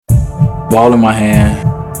Ball in my hand,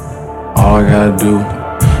 all I gotta do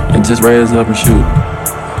is just raise up and shoot.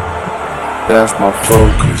 That's my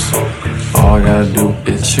focus. All I gotta do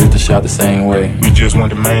is shoot the shot the same way. We just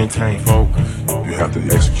want to maintain focus. You have to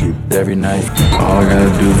execute every night. All I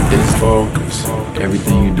gotta do is focus.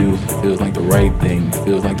 Everything you do feels like the right thing,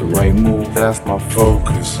 feels like the right move. That's my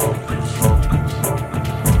focus.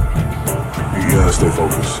 You gotta stay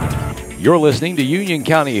focused. You're listening to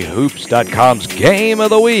UnionCountyHoops.com's Game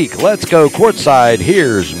of the Week. Let's go courtside.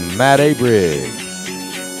 Here's Matt Abrig.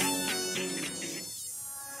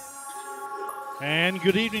 And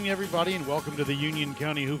good evening, everybody, and welcome to the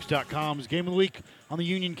UnionCountyHoops.com's Game of the Week on the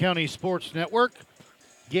Union County Sports Network.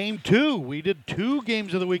 Game 2. We did 2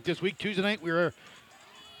 games of the week this week. Tuesday night, we were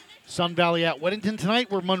Sun Valley at Weddington.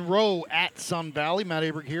 Tonight, we're Monroe at Sun Valley. Matt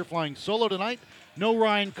Abrig here, flying solo tonight. No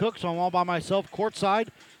Ryan Cook, so I'm all by myself courtside.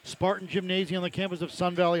 Spartan Gymnasium on the campus of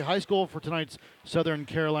Sun Valley High School for tonight's Southern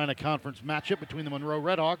Carolina Conference matchup between the Monroe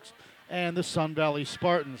Redhawks and the Sun Valley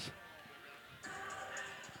Spartans.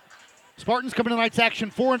 Spartans coming to tonight's action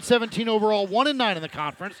 4-17 overall, 1-9 in the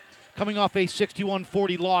conference, coming off a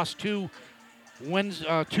 61-40 loss to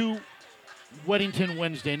Weddington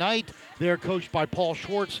Wednesday night. They're coached by Paul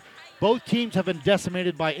Schwartz. Both teams have been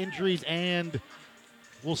decimated by injuries and,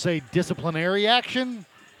 we'll say, disciplinary action.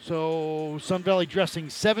 So Sun Valley dressing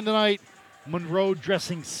 7 tonight, Monroe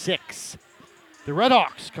dressing 6. The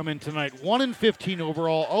Redhawks come in tonight 1-15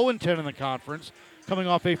 overall, 0-10 in the conference, coming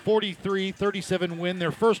off a 43-37 win, their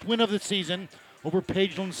first win of the season over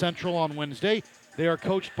Pageland Central on Wednesday. They are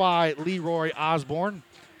coached by Leroy Osborne.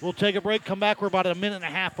 We'll take a break, come back. We're about a minute and a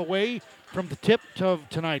half away from the tip of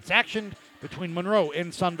tonight's action between Monroe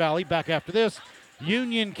and Sun Valley. Back after this,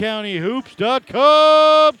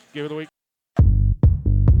 UnionCountyHoops.com. Game of the week.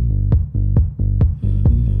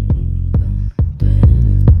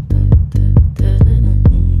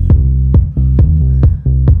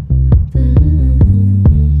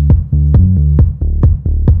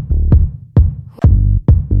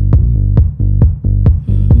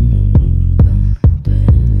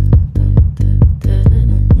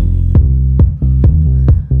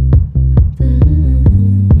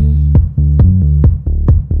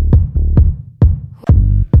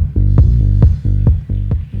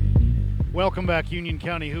 Welcome back,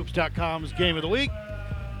 UnionCountyHoops.com's Game of the Week.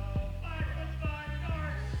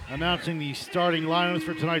 Announcing the starting lineups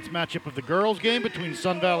for tonight's matchup of the girls' game between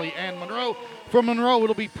Sun Valley and Monroe. For Monroe,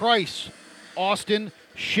 it'll be Price, Austin,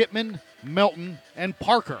 Shipman, Melton, and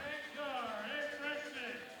Parker.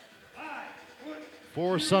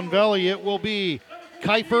 For Sun Valley, it will be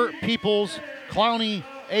Kiefer, Peoples, Clowney,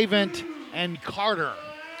 Avent, and Carter.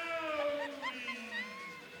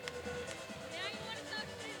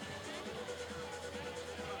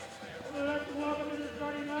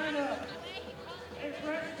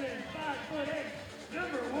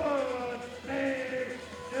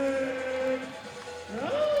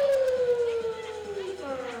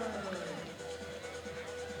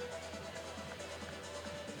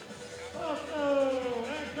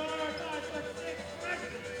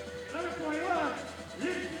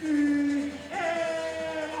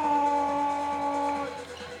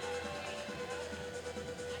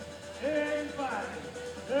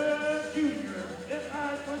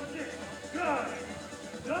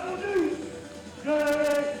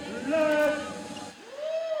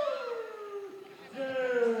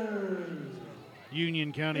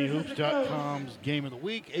 UnionCountyHoops.com's Game of the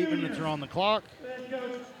Week. 8 minutes are on the clock.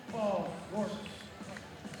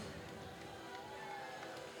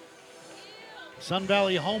 Sun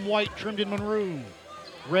Valley home white trimmed in maroon.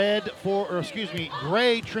 Gray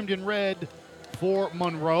trimmed in red for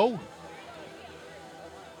Monroe.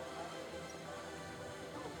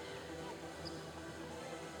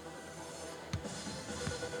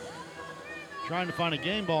 Trying to find a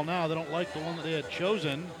game ball now. They don't like the one that they had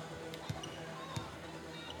chosen.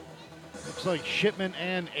 Looks like Shipman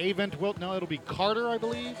and Avent will. No, it'll be Carter, I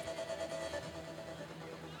believe.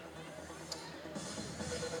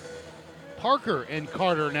 Parker and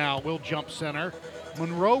Carter now will jump center.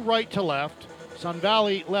 Monroe right to left. Sun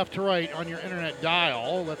Valley left to right on your internet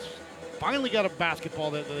dial. That's finally got a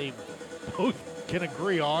basketball that they both can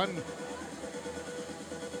agree on.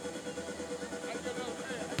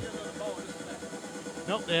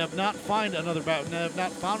 Nope, they have not found another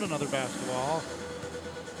basketball.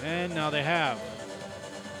 And now they have.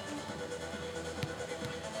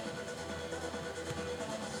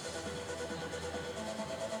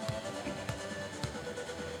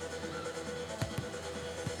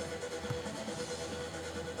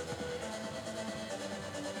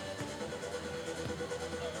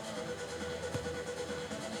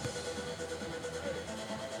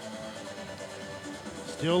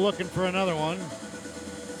 Still looking for another one.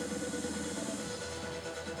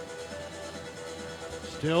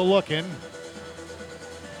 Still looking.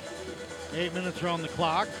 8 minutes are on the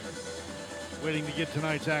clock. Waiting to get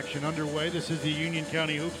tonight's action underway. This is the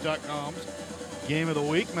UnionCountyHoops.com's game of the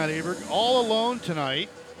week. Matt Aberg all alone tonight.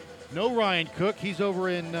 No Ryan Cook. He's over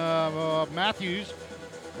in Matthews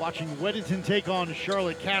watching Weddington take on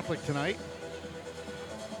Charlotte Catholic tonight.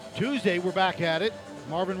 Tuesday, we're back at it.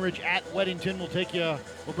 Marvin Ridge at Weddington.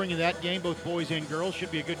 We'll bring you that game, both boys and girls.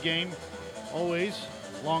 Should be a good game. Always.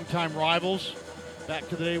 Longtime rivals. Back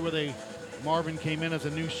to the day where Marvin came in as a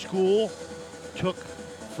new school. Took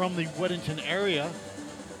from the Weddington area.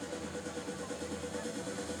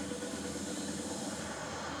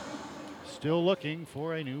 Still looking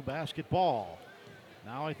for a new basketball.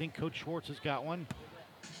 Now I think Coach Schwartz has got one.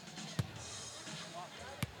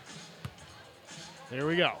 There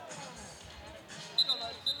we go.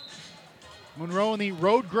 Monroe in the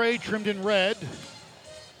road gray trimmed in red.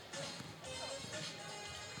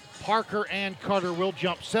 Parker and Carter will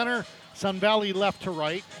jump center. Sun Valley left to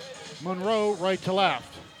right. Monroe right to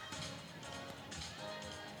left.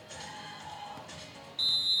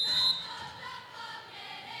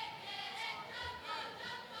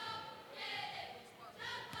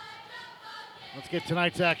 Let's get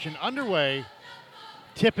tonight's action underway.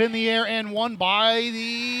 Tip in the air and won by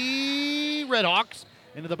the Redhawks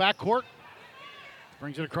into the backcourt.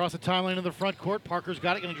 Brings it across the timeline to the front court. Parker's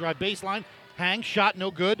got it, going to drive baseline. Hang, shot, no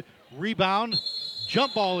good. Rebound.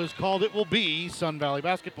 Jump ball is called. It will be Sun Valley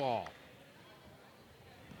basketball.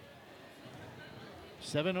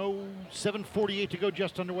 7:48 to go,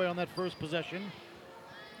 just underway on that first possession.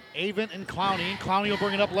 Avent and Clowney. Clowney will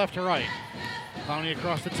bring it up left to right. Clowney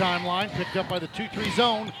across the timeline, picked up by the 2-3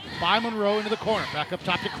 zone by Monroe into the corner. Back up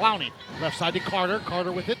top to Clowney. Left side to Carter.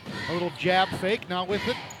 Carter with it. A little jab fake, now with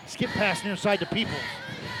it. Skip pass near side to Peoples.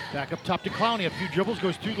 Back up top to Clowney. A few dribbles,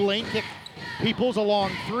 goes through the lane, kick. Peoples a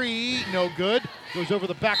long three, no good. Goes over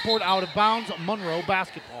the backboard, out of bounds. Monroe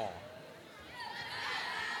basketball.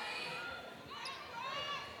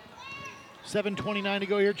 7:29 to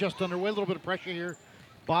go here, just underway. A little bit of pressure here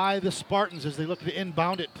by the Spartans as they look to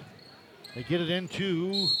inbound it. They get it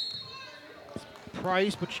into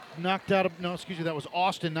Price, but knocked out of, no, excuse me, that was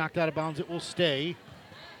Austin knocked out of bounds. It will stay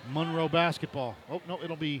Monroe basketball. Oh, no,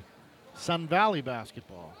 it'll be Sun Valley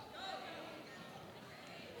basketball.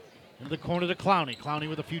 Into the corner to Clowney. Clowney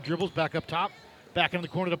with a few dribbles, back up top. Back into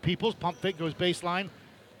the corner to Peoples. Pump fake, goes baseline.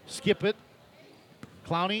 Skip it.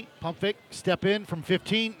 Clowney, pump fake, step in from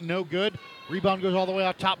 15, no good. Rebound goes all the way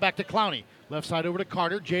out top, back to Clowney. Left side over to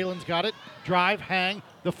Carter. Jalen's got it. Drive, hang.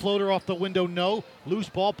 The floater off the window, no. Loose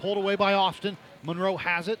ball pulled away by Austin. Monroe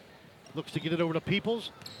has it. Looks to get it over to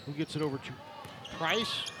Peoples, who gets it over to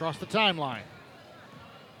Price across the timeline.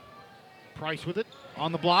 Price with it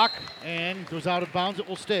on the block and goes out of bounds. It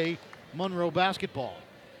will stay Monroe basketball.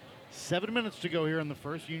 7 minutes to go here in the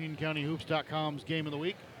first. UnionCountyHoops.com's game of the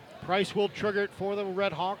week. Price will trigger it for the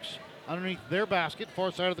Redhawks underneath their basket,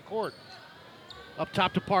 far side of the court. Up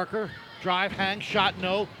top to Parker. Drive, hang, shot,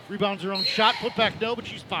 no. Rebounds her own shot, put back, no, but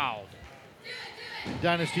she's fouled.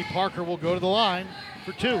 Dynasty Parker will go to the line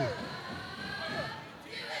for two.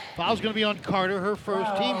 Foul's going to be on Carter, her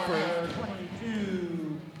first, team first.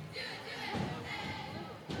 22.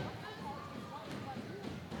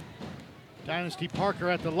 Dynasty Parker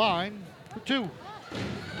at the line for two.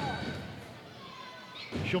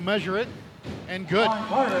 She'll measure it, and good. On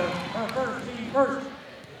Carter, her first, team first.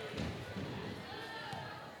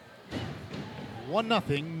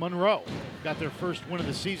 1-0 Monroe. Got their first win of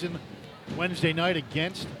the season Wednesday night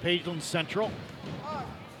against Pageland Central.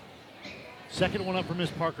 Second one up for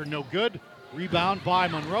Miss Parker, no good. Rebound by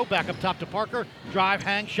Monroe, back up top to Parker. Drive,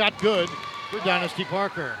 hang, shot, good for Dynasty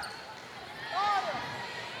Parker.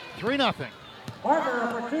 3-0.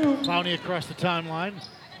 Parker for two. Clowney across the timeline,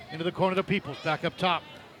 into the corner to Peoples, back up top.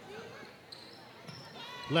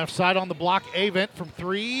 Left side on the block, Avent from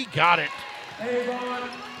three, got it. Avon.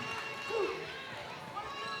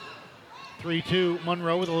 3-2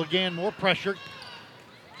 Monroe with again more pressure.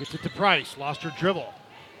 Gets it to Price, lost her dribble.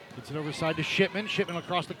 Gets it over side to Shipman. Shipman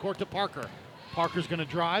across the court to Parker. Parker's going to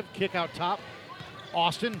drive, kick out top.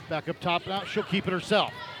 Austin back up top now. She'll keep it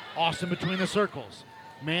herself. Austin between the circles.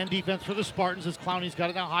 Man defense for the Spartans as Clowney's got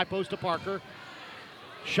it now. High post to Parker.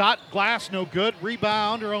 Shot, glass, no good.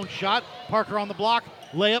 Rebound, her own shot. Parker on the block.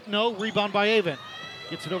 Layup, no. Rebound by Avent.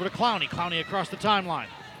 Gets it over to Clowney. Clowney across the timeline.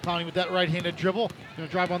 Clowney with that right-handed dribble. Going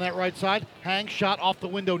to drive on that right side. Hang, shot off the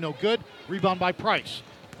window, no good. Rebound by Price.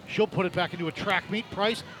 She'll put it back into a track meet.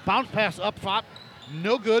 Price, bounce pass up top.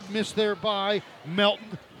 No good. Missed there by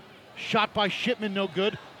Melton. Shot by Shipman, no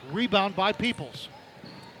good. Rebound by Peoples.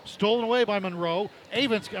 Stolen away by Monroe.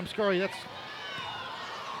 I'm sorry, that's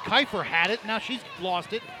Kiefer had it. Now she's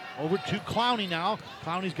lost it. Over to Clowney now.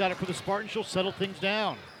 Clowney's got it for the Spartans. She'll settle things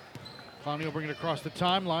down. Clowney will bring it across the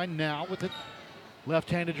timeline now with it.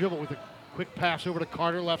 Left-handed dribble with a quick pass over to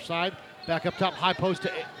Carter, left side. Back up top, high post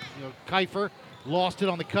to Kiefer. Lost it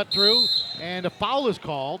on the cut through, and a foul is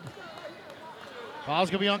called. Foul's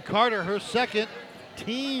going to be on Carter, her second,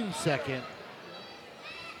 team second.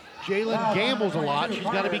 Jalen gambles a lot. She's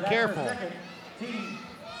got to be careful. Team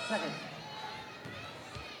second.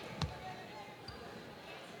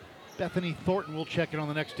 Bethany Thornton will check it on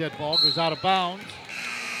the next dead ball. Goes out of bounds.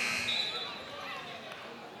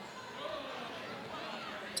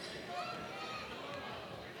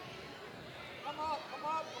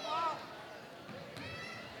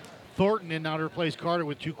 Thornton in now to replace Carter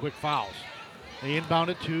with 2 quick fouls. They inbound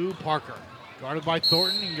it to Parker. Guarded by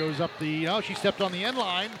Thornton and goes up she stepped on the end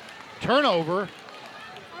line. Turnover.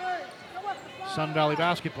 Sun Valley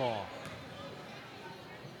basketball.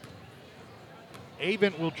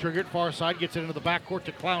 Avent will trigger it far side, gets it into the backcourt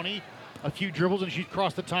to Clowney. A few dribbles and she's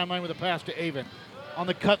crossed the timeline with a pass to Avent. On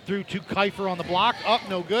the cut through to Kiefer on the block. Up,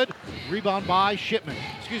 no good. Rebound by Shipman.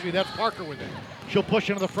 Excuse me, that's Parker with it. She'll push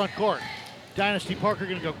into the front court. Dynasty Parker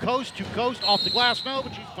going to go coast to coast, off the glass, no,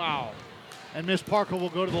 but she's fouled. And Miss Parker will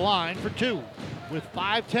go to the line for 2 with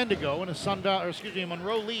 5:10 to go and a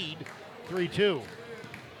Monroe lead, 3-2.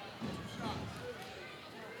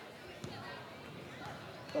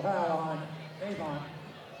 The foul on Avon.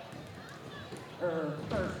 Her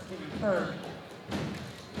first, team third.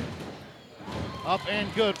 Up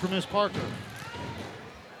and good for Miss Parker.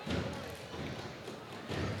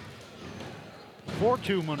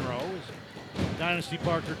 4-2 Monroe. Dynasty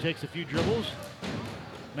Parker takes a few dribbles,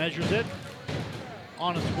 measures it,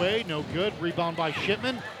 on its way, no good. Rebound by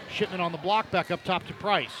Shipman. Shipman on the block, back up top to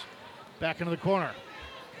Price. Back into the corner.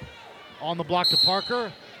 On the block to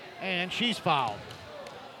Parker, and she's fouled.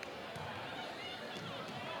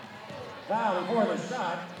 Foul before the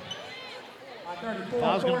shot. On 34.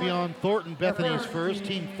 Foul's going to be on Thornton, Bethany's first,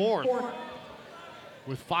 team fourth.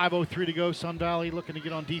 With 5:03 to go, Sun Valley looking to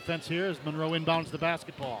get on defense here as Monroe inbounds the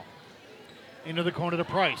basketball. Into the corner to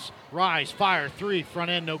Price. Rise, fire, 3,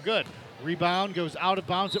 front end, no good. Rebound goes out of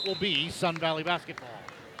bounds. It will be Sun Valley basketball.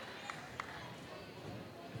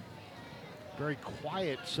 Very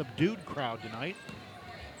quiet, subdued crowd tonight.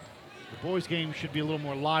 The boys' game should be a little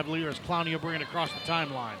more lively as Clowney will bring it across the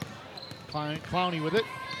timeline. Clowney with it,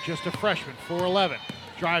 just a freshman, 4'11".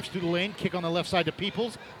 Drives through the lane, kick on the left side to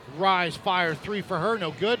Peoples. Rise, fire, 3 for her,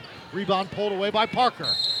 no good. Rebound pulled away by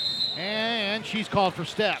Parker. And she's called for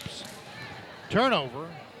steps. Turnover,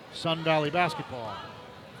 Sun Valley basketball.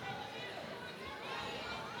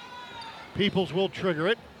 Peoples will trigger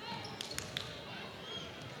it.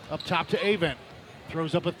 Up top to Avent.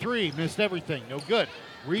 Throws up a 3, missed everything, no good.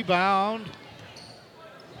 Rebound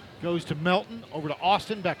goes to Melton, over to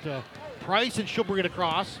Austin, back to Price, and she'll bring it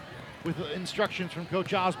across with instructions from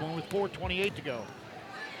Coach Osborne with 4:28 to go.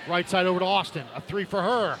 Right side over to Austin, a 3 for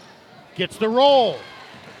her. Gets the roll.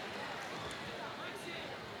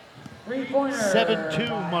 3-pointer. 7-2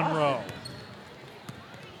 Monroe.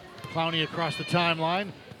 Clowney across the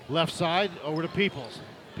timeline. Left side over to Peoples.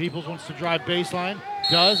 Peoples wants to drive baseline.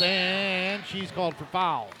 Does, and she's called for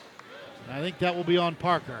foul. And I think that will be on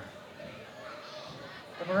Parker.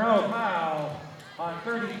 The Monroe foul on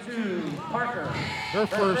 32, Parker. Her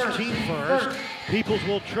first, team first. Peoples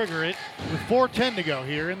will trigger it with 4:10 to go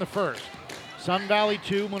here in the first. Sun Valley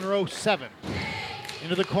 2, Monroe 7.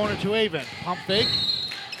 Into the corner to Avent. Pump fake,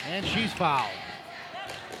 and she's fouled.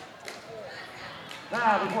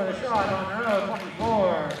 Foul before the shot on Monroe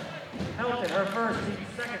 24. Melton, her first, team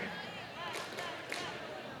second.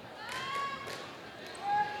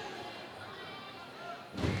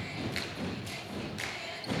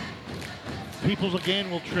 Peoples again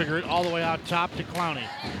will trigger it all the way out top to Clowney.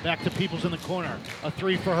 Back to Peoples in the corner. A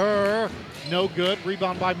 3 for her. No good.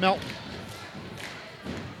 Rebound by Melton.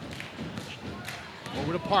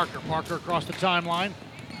 Over to Parker. Parker across the timeline.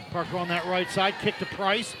 Parker on that right side. Kick to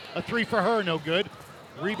Price. A 3 for her. No good.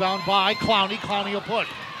 Rebound by Clowney. Clowney will push.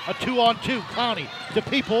 A 2-on-2. Clowney to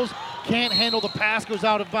Peoples. Can't handle the pass. Goes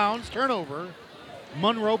out of bounds. Turnover.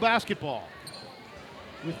 Monroe basketball.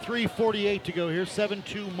 With 3:48 to go here.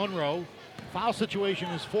 7-2 Monroe. Foul situation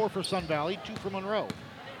is 4 for Sun Valley, 2 for Monroe.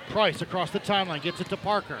 Price across the timeline, gets it to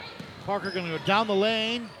Parker. Parker going to go down the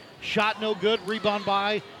lane. Shot no good. Rebound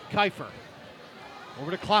by Kiefer.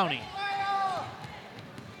 Over to Clowney.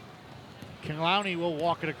 Clowney will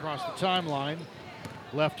walk it across the timeline,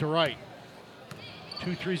 left to right.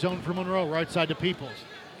 2-3 zone for Monroe, right side to Peoples.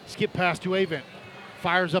 Skip pass to Avent.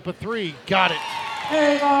 Fires up a 3. Got it.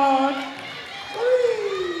 Avon.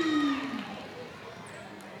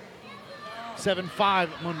 7-5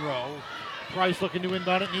 Monroe. Price looking to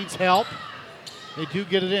inbound it, needs help. They do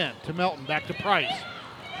get it in to Melton, back to Price.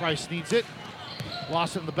 Price needs it.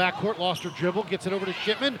 Lost it in the backcourt, lost her dribble, gets it over to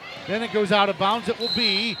Shipman. Then it goes out of bounds. It will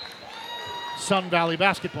be Sun Valley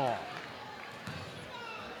basketball.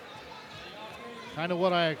 Kind of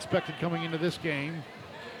what I expected coming into this game.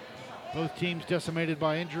 Both teams decimated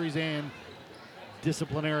by injuries and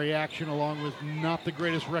disciplinary action, along with not the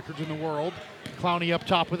greatest records in the world. Clowney up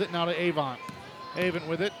top with it, now to Avon. Avon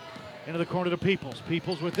with it, into the corner to Peoples.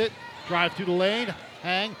 Peoples with it, drive through the lane,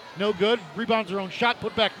 hang, no good. Rebounds her own shot,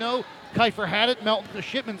 put back no. Kiefer had it, Melton, the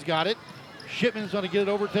Shipman's got it. Shipman's going to get it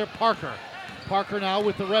over to Parker. Parker now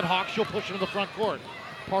with the Red Hawks, she'll push into the front court.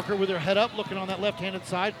 Parker with her head up, looking on that left-handed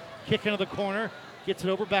side, kick into the corner, gets it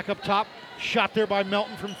over, back up top. Shot there by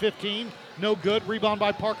Melton from 15, no good. Rebound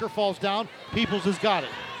by Parker, falls down. Peoples has got it.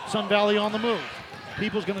 Sun Valley on the move.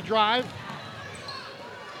 Peoples going to drive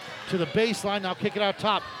to the baseline, now kick it out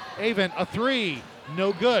top. Avon, a three,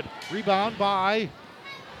 no good. Rebound by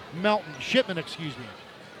Melton, Shipman, excuse me.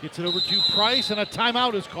 Gets it over to Price, and a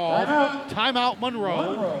timeout is called. Timeout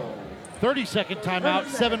Monroe. 30-second timeout,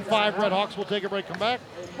 7-5 Red Hawks. We'll take a break, come back.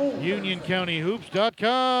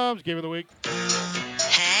 UnionCountyHoops.com's Game of the Week.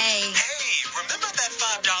 Hey, remember that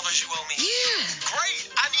 $5 you owe me? Yeah. Great,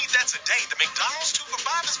 I need that today. The McDonald's 2 for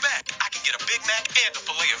 $5 is back. I can get a Big Mac and a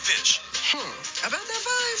filet of fish. About that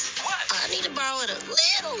 $5? What? I need to borrow it a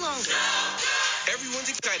little longer. Everyone's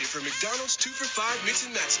excited for McDonald's 2 for $5 Mix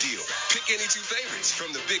and Match deal. Pick any two favorites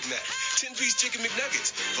from the Big Mac, 10-piece chicken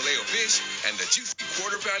McNuggets, filet of fish, and the juicy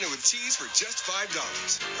quarter pounder with cheese for just $5.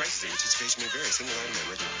 Prices and participation may vary. Single item at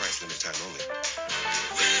regular price, limited time only.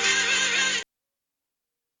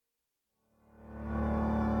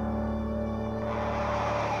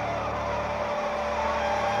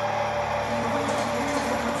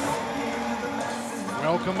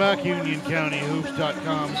 Welcome back,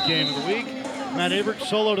 UnionCountyHoops.com's Game of the Week. Matt Abrick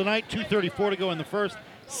solo tonight, 2:34 to go in the first.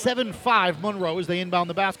 7-5 Monroe as they inbound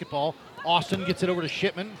the basketball. Austin gets it over to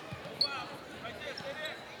Shipman.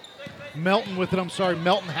 Melton with it,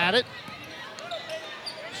 Melton had it.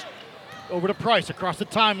 Over to Price across the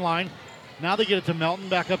timeline. Now they get it to Melton,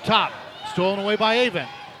 back up top. Stolen away by Avon.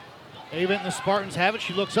 Avon and the Spartans have it.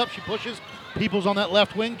 She looks up, she pushes. Peoples on that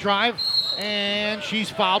left wing, drive, and she's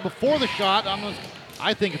fouled before the shot.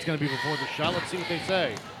 I think it's going to be before the shot. Let's see what they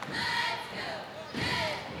say.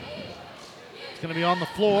 It's going to be on the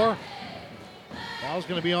floor. Foul's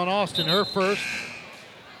going to be on Austin, her first.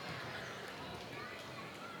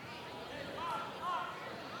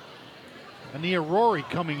 Ania Rory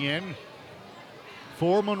coming in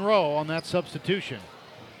for Monroe on that substitution.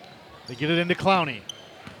 They get it into Clowney.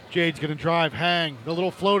 Jade's going to drive, hang. The little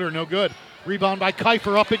floater, no good. Rebound by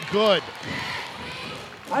Kiefer, up and good.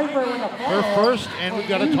 Her first, and we've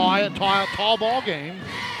got a tall ball game.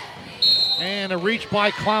 And a reach by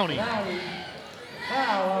Clowney.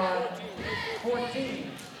 Foul on 14.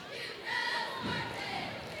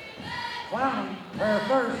 Clowney, her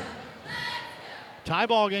first. Tie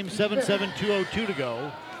ball game, 7-7, 2:02 to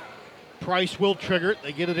go. Price will trigger it.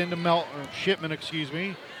 They get it into Shipman, excuse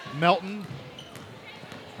me. Melton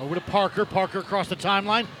over to Parker. Parker across the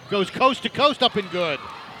timeline. Goes coast to coast, up and good.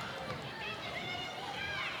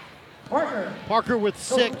 Parker with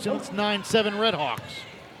 6, and it's 9-7 Red Hawks.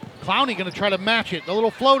 Clowney going to try to match it. The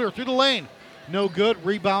little floater through the lane. No good.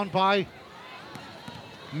 Rebound by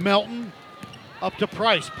Melton. Up to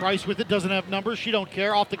Price. Price with it, doesn't have numbers. She don't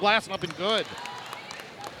care. Off the glass and up and good.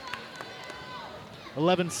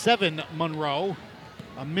 11-7 Monroe.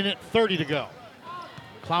 A minute 30 to go.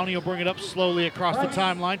 Clowney will bring it up slowly across the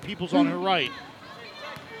timeline. Peoples on her right.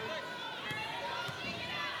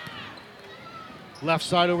 Left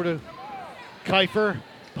side over to Kiefer.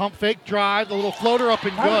 Pump fake, drive, the little floater up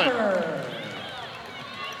and good.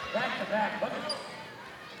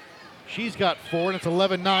 She's got 4, and it's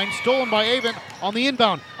 11-9. Stolen by Avon on the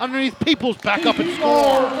inbound. Underneath Peoples, back up and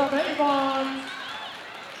score.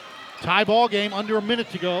 Tie ball game, under a minute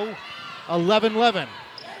to go. 11-11.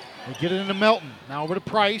 They get it into Melton. Now over to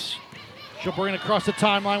Price. She'll bring it across the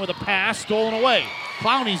timeline with a pass. Stolen away.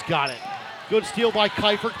 Clowney's got it. Good steal by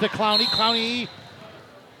Kiefer to Clowney. Clowney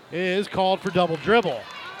is called for double dribble.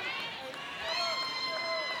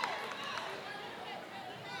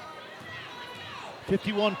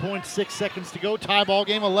 .6 seconds to go. Tie ball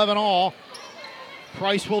game, 11-all.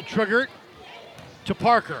 Price will trigger it to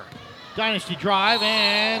Parker. Dynasty drive,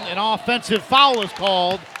 and an offensive foul is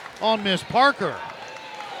called on Miss Parker.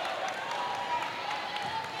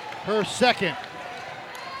 Her second.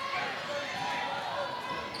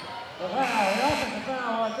 The foul, the offensive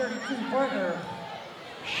on 32, Parker.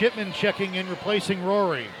 Shipman checking in, replacing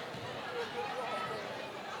Rory.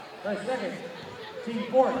 Right second, Team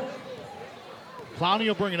Ford. Clowney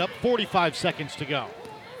will bring it up, 45 seconds to go.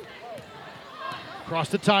 Across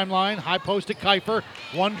the timeline, high post to Kiefer.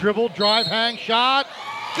 One dribble, drive, hang, shot.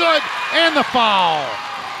 Good, and the foul.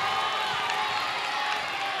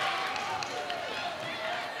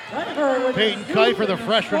 Peyton Kiefer, the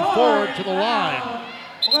freshman forward, to the line.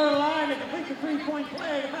 We'll go to the line to complete the three-point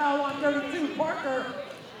play. Foul on 32, Parker.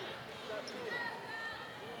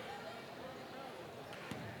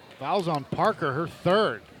 Foul's on Parker, her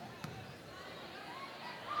third.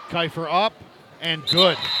 Kiefer up, and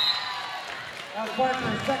good. That's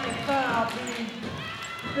Parker's second foul, team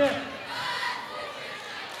fifth.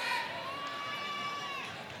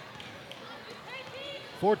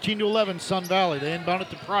 (14-11) Sun Valley. They inbound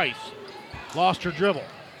it to Price. Lost her dribble.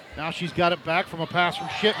 Now she's got it back from a pass from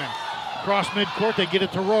Shipman. Cross midcourt, they get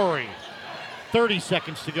it to Rory. 30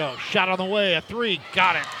 seconds to go. Shot on the way, a three,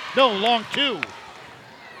 got it. No, long two.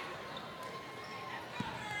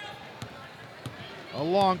 A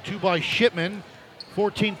long two by Shipman.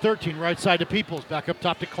 14-13, right side to Peoples. Back up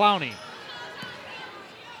top to Clowney.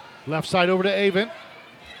 Left side over to Avent.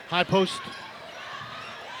 High post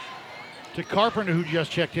to Carpenter, who just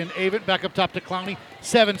checked in. Avent back up top to Clowney.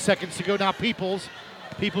 7 seconds to go now. Peoples.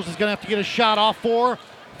 Peoples is going to have to get a shot off. 4,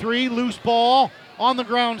 3, loose ball. On the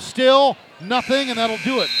ground still. Nothing, and that'll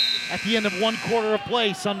do it. At the end of 1 quarter of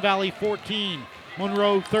play, Sun Valley 14,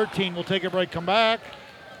 Monroe 13. We'll take a break, come back.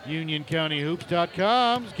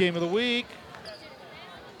 UnionCountyHoops.com's Game of the Week.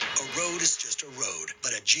 A road is just a road,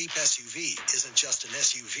 but a Jeep SUV isn't just an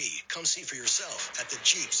SUV. Come see for yourself at the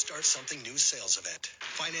Jeep Start Something New sales event.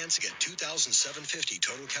 Financing at $2,750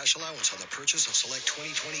 total cash allowance on the purchase of select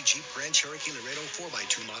 2020 Jeep Grand Cherokee Laredo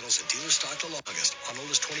 4x2 models at dealer stock till August. On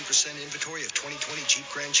oldest 20% inventory of 2020 Jeep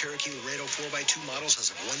Grand Cherokee Laredo 4x2 models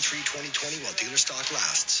as of 1/3/2020 while dealer stock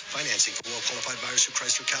lasts. Financing for well-qualified buyers through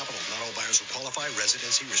Chrysler Capital. Not all buyers will qualify.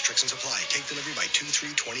 Residency restrictions apply. Take delivery by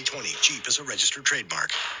 2/3/2020. Jeep is a registered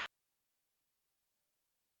trademark.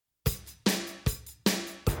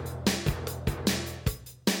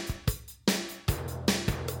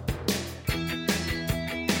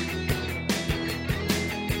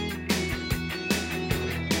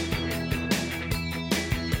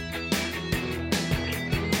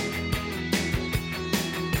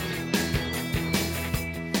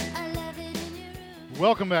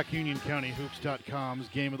 Welcome back, UnionCountyHoops.com's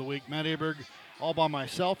Game of the Week. Matt Aberg, all by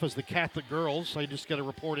myself as the Catholic girls. I just got a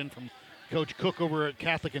report in from Coach Cook over at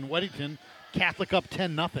Catholic in Weddington. Catholic up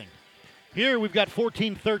 10-0. Here we've got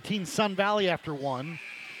 14-13 Sun Valley after 1.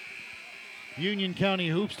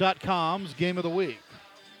 UnionCountyHoops.com's Game of the Week.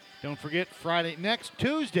 Don't forget, next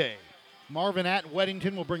Tuesday, Marvin at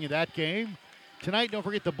Weddington will bring you that game. Tonight, don't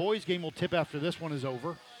forget, the boys' game will tip after this one is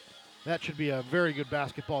over. That should be a very good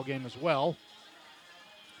basketball game as well.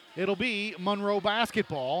 It'll be Monroe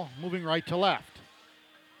basketball, moving right to left.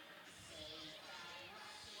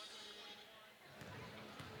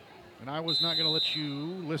 And I was not going to let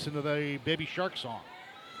you listen to the Baby Shark song.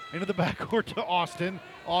 Into the backcourt to Austin.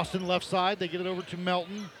 Austin left side. They get it over to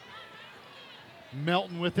Melton.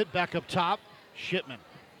 Melton with it. Back up top. Shipman.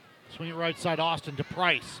 Swing it right side. Austin to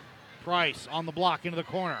Price. Price on the block into the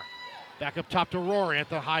corner. Back up top to Rory at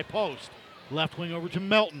the high post. Left wing over to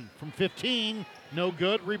Melton from 15. No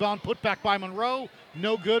good. Rebound put back by Monroe.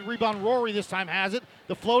 No good. Rebound Rory this time has it.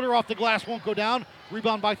 The floater off the glass won't go down.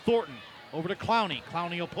 Rebound by Thornton. Over to Clowney.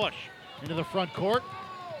 Clowney will push into the front court.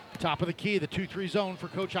 Top of the key, the 2-3 zone for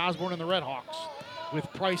Coach Osborne and the Redhawks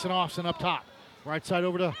with Price and Austin up top. Right side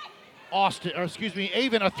over to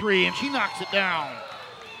Avent, a three, and she knocks it down.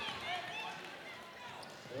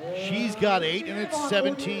 She's got 8, and it's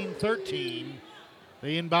 17-13.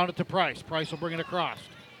 They inbound it to Price. Price will bring it across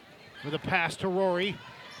with a pass to Rory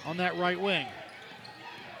on that right wing.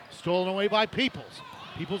 Stolen away by Peoples.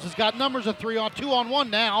 Peoples has got numbers of 3 on 2 on 1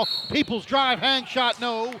 now. Peoples drive, hang shot,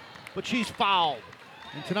 no, but she's fouled.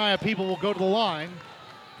 And Tanaya People will go to the line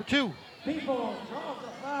for 2. People draws a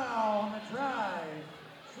foul on the drive.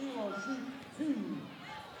 She will shoot 2.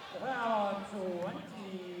 The foul on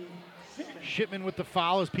 20. Shipman with the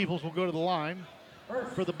foul as Peoples will go to the line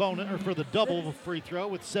for the bonus, or for the double free throw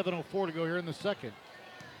with 7:04 to go here in the second.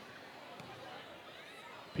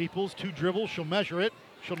 Peoples, 2 dribbles, she'll measure it.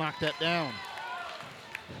 She'll knock that down.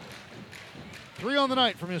 3 on the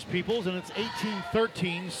night for Miss Peoples, and it's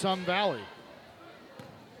 18-13 Sun Valley.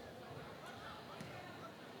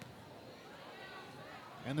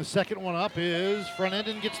 And the second one up is front end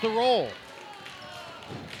and gets the roll.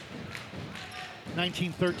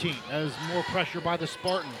 19-13 as more pressure by the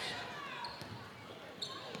Spartans.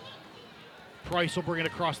 Price will bring it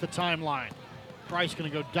across the timeline. Price going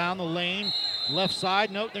to go down the lane, left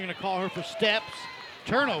side. Note they're going to call her for steps.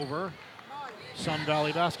 Turnover, Sun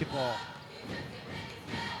Valley basketball.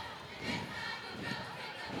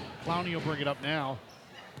 Clowney will bring it up now.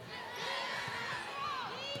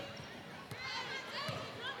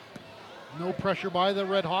 No pressure by the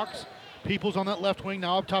Red Hawks. Peoples on that left wing,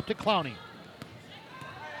 now up top to Clowney.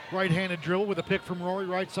 Right-handed dribble with a pick from Rory.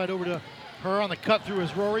 Right side over to her on the cut through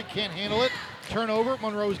is Rory. Can't handle it. Turnover.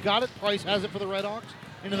 Monroe's got it. Price has it for the Red Hawks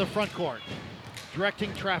into the front court.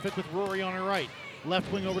 Directing traffic with Rory on her right.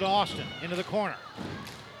 Left wing over to Austin. Into the corner.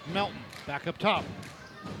 Melton back up top.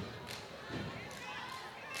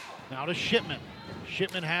 Now to Shipman.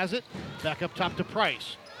 Shipman has it. Back up top to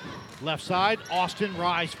Price. Left side. Austin,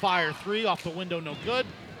 rise, fire three. Off the window, no good.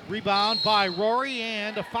 Rebound by Rory,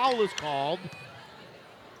 and a foul is called.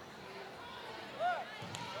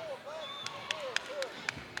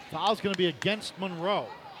 Foul's going to be against Monroe.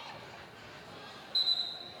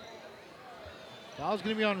 Foul's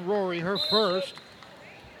going to be on Rory, her first.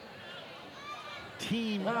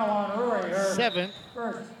 Team Foul on Rory, her 7th.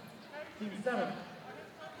 First, team 7.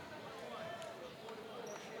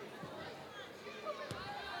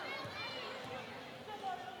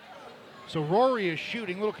 So Rory is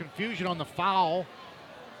shooting. A little confusion on the foul.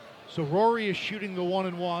 So Rory is shooting the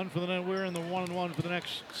 1-and-1 for the. We're in the 1-and-1 for the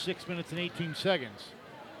next 6 minutes and 18 seconds.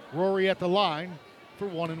 Rory at the line for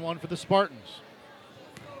 1-and-1 for the Spartans.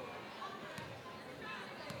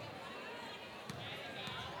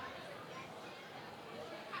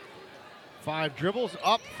 Five dribbles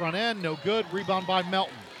up front end, no good. Rebound by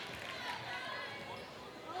Melton.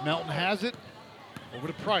 Melton has it over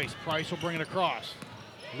to Price. Price will bring it across.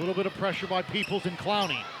 A little bit of pressure by Peoples and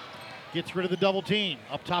Clowney. Gets rid of the double team.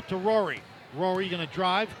 Up top to Rory. Rory going to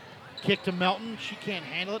drive. Kick to Melton. She can't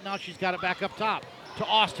handle it. Now she's got it back up top to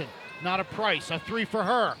Austin. Not a Price. A three for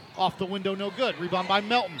her. Off the window, no good. Rebound by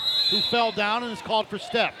Melton, who fell down and is called for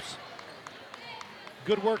steps.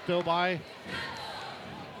 Good work, though, by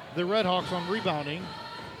the Red Hawks on rebounding.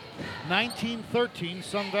 19-13,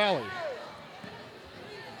 Sun Valley.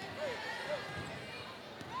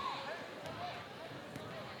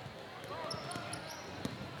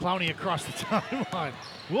 Clowney across the timeline.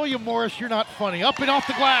 William Morris, you're not funny. Up and off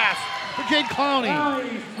the glass for Jade Clowney.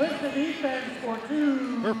 Clowney splits the defense for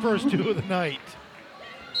two. Her first two of the night.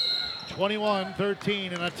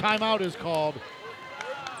 21-13, and a timeout is called.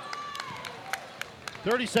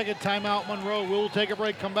 30-second timeout. Monroe will take a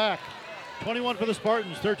break, come back. 21 for the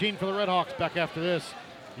Spartans, 13 for the Red Hawks. Back after this.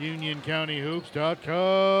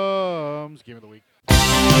 UnionCountyHoops.com's Game of the Week.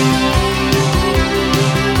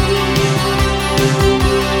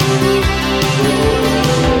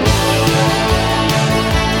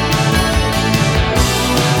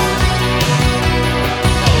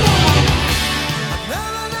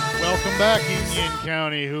 Welcome back,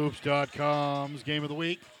 UnionCountyHoops.com's Game of the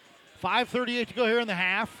Week. 5:38 to go here in the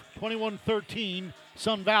half. 21-13,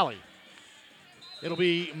 Sun Valley. It'll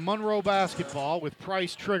be Monroe basketball with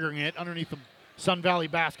Price triggering it underneath the Sun Valley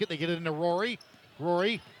basket. They get it into Rory.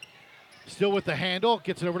 Rory still with the handle,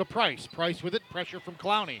 gets it over to Price. Price with it, pressure from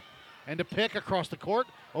Clowney. And a pick across the court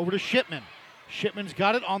over to Shipman. Shipman's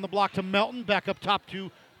got it on the block to Melton, back up top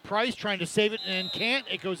to Price, trying to save it and can't.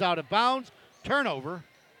 It goes out of bounds. Turnover.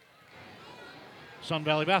 Sun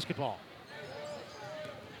Valley basketball.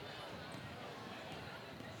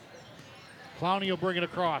 Clowney will bring it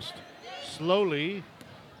across. Slowly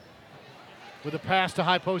with a pass to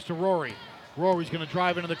high post to Rory. Rory's going to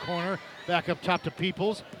drive into the corner. Back up top to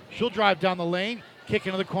Peoples. She'll drive down the lane. Kick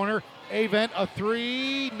into the corner. Avent, a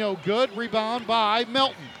three. No good. Rebound by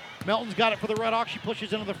Melton. Melton's got it for the Red Hawks. She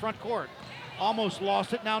pushes into the front court. Almost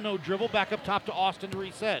lost it. Now no dribble. Back up top to Austin to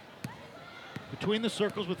reset. Between the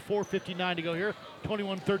circles with 4:59 to go here.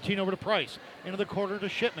 21-13 over to Price. Into the corner to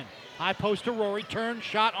Shipman. High post to Rory. Turn.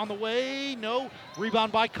 Shot on the way. No.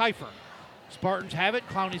 Rebound by Kiefer. Spartans have it.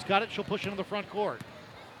 Clowney's got it. She'll push into the front court.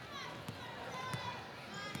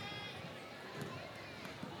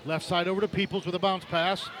 Left side over to Peoples with a bounce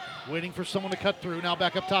pass. Waiting for someone to cut through. Now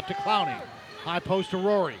back up top to Clowney. High post to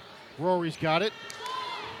Rory. Rory's got it.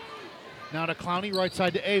 Now to Clowney. Right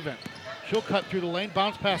side to Avent. She'll cut through the lane.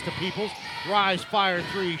 Bounce pass to Peoples. Rise, fire,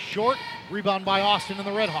 three, short. Rebound by Austin and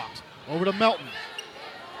the Red Hawks. Over to Melton.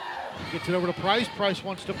 Gets it over to Price. Price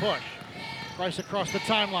wants to push. Price across the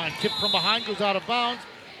timeline. Tip from behind, goes out of bounds.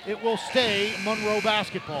 It will stay Monroe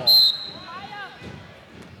basketball.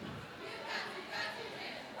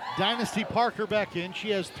 Dynasty Parker back in.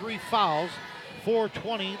 She has 3 fouls.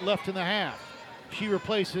 4:20 left in the half. She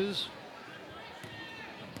replaces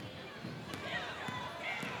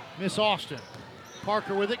Miss Austin.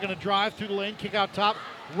 Parker with it, going to drive through the lane, kick out top.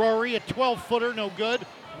 Rory, a 12-footer, no good.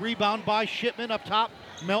 Rebound by Shipman up top.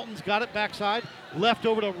 Melton's got it backside. Left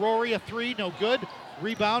over to Rory, a 3, no good.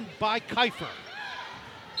 Rebound by Kiefer.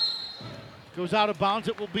 Goes out of bounds.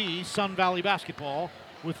 It will be Sun Valley basketball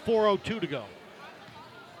with 4:02 to go.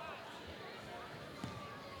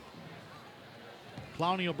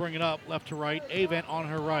 Clowney will bring it up left to right. Avent on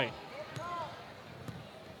her right.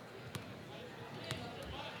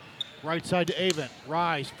 Right side to Avent.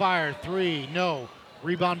 Rise, fire, 3, no.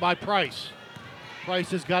 Rebound by Price. Price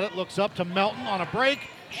has got it, looks up to Melton on a break.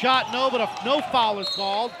 Shot, no, but no foul is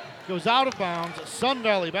called. Goes out of bounds. Sun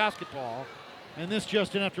Valley basketball. And this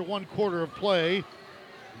just in after 1 quarter of play.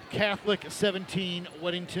 Catholic 17,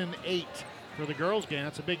 Weddington 8 for the girls game.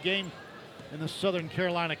 That's a big game in the Southern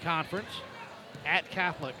Carolina Conference at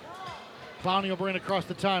Catholic. Clowney will bring it across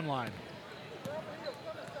the timeline.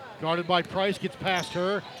 Guarded by Price, gets past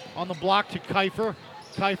her. On the block to Kiefer.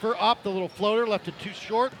 Kiefer up, the little floater, left it too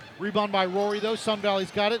short. Rebound by Rory though, Sun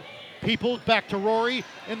Valley's got it. Peoples back to Rory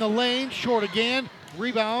in the lane, short again.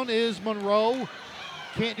 Rebound is Monroe.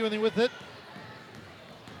 Can't do anything with it.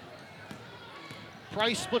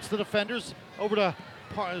 Price splits the defenders over to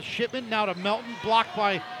Shipman, now to Melton, blocked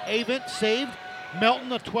by Avent, saved.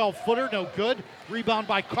 Melton, a 12-footer, no good. Rebound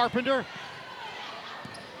by Carpenter.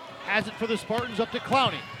 Has it for the Spartans up to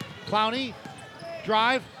Clowney. Clowney,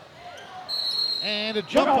 drive, and a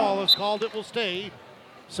jump ball is called. It will stay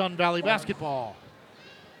Sun Valley basketball.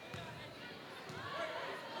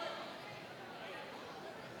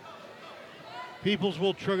 Peoples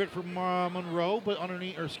will trigger it for Monroe, but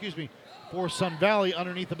underneath, or excuse me, for Sun Valley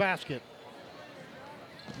underneath the basket.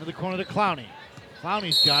 Into the corner to Clowney.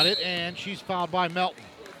 Clowney's got it, and she's fouled by Melton.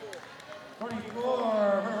 24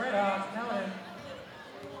 for Red Hawks, Melton.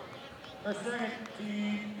 Her second,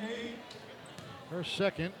 team 8. Her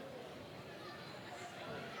second.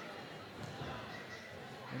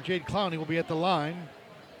 And Jade Clowney will be at the line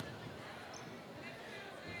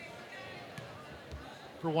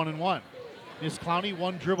for 1-1. Miss Clowney,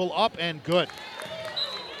 1 dribble up and good.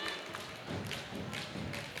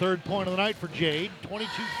 Third point of the night for Jade,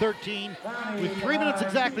 22-13, with 3 minutes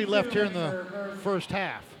exactly left here in the first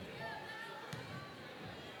half.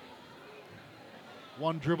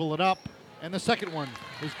 1 dribble it up, and the second one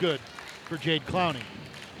is good for Jade Clowney.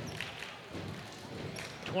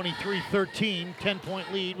 23-13,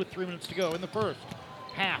 10-point lead with 3 minutes to go in the first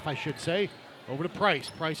half, I should say. Over to Price.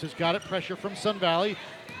 Price has got it. Pressure from Sun Valley.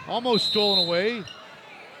 Almost stolen away.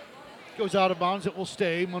 Goes out of bounds. It will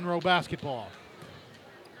stay Monroe basketball.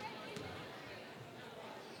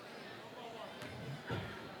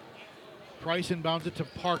 Price inbounds it to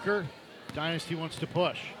Parker. Dynasty wants to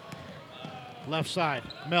push. Left side,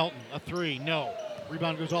 Melton, a 3, no.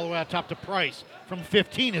 Rebound goes all the way out top to Price. From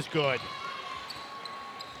 15 is good.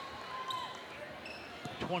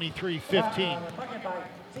 23-15.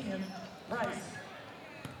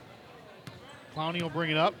 Clowney will bring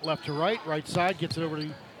it up, left to right, right side, gets it over to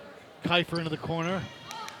Kiefer into the corner.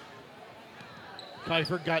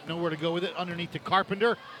 Kiefer got nowhere to go with it, underneath to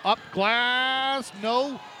Carpenter. Up, glass,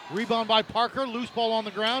 no. Rebound by Parker, loose ball on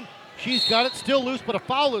the ground. She's got it, still loose, but a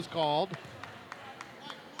foul is called.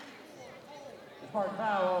 Smart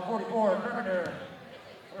foul, 44, Carpenter.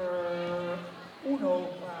 Uno,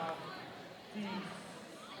 team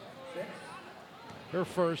 6. Her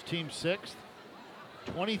first, team 6th.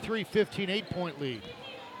 23-15, 8-point lead.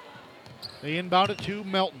 They inbound it to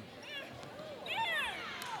Melton.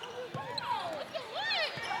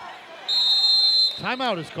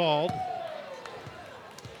 Timeout is called.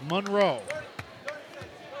 Monroe.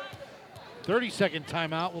 30-second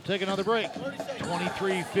timeout. We'll take another break.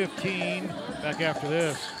 23-15. Back after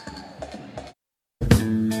this.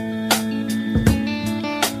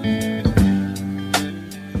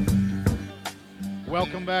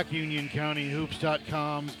 Welcome back,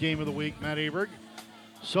 UnionCountyHoops.com's Game of the Week. Matt Aberg.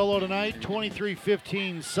 Solo tonight,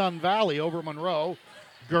 23-15 Sun Valley over Monroe.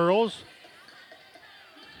 Girls.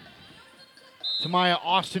 Tamaya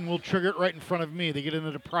Austin will trigger it right in front of me. They get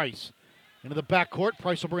into Price. Into the backcourt.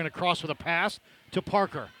 Price will bring it across with a pass to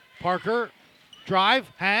Parker. Parker, drive,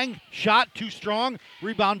 hang, shot, too strong.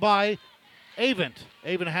 Rebound by Avent.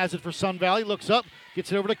 Avent has it for Sun Valley. Looks up,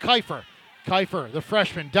 gets it over to Kiefer. Kiefer, the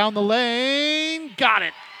freshman, down the lane. Got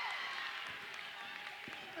it.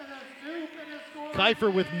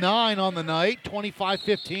 Kiefer with 9 on the night.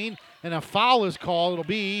 25-15. And a foul is called. It'll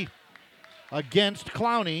be against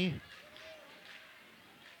Clowney.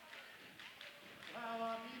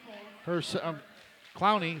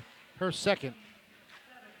 Clowney, her second.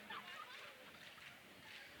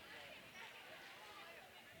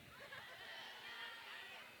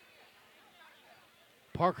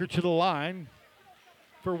 Parker to the line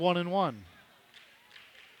for 1-1.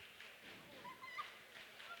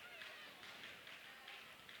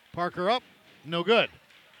 Parker up, no good.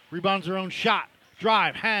 Rebounds her own shot.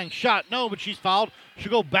 Drive, hang, shot, no, but she's fouled.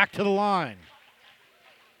 She'll go back to the line.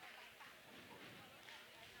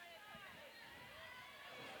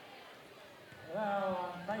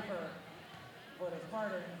 Foul on Piper for the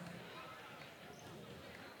Spartans.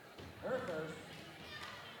 Her first.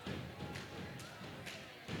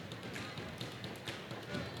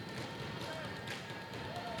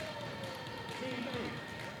 Team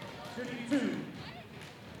 8, shooting 2.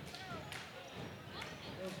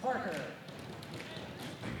 Is Parker.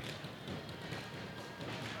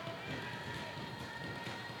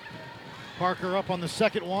 Parker up on the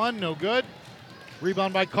second one, no good.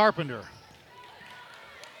 Rebound by Carpenter.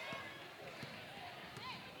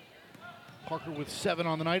 Parker with 7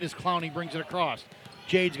 on the night as Clowney brings it across.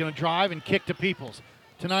 Jade's going to drive and kick to Peoples.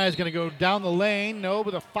 Tanaya's going to go down the lane. No,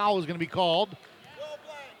 but a foul is going to be called.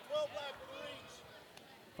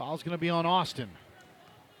 Foul's going to be on Austin.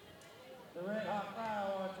 The Red Hawk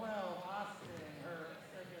foul on 12. Austin, her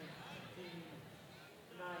second, team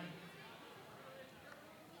 9.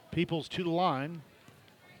 Peoples to the line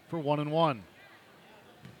for 1-1.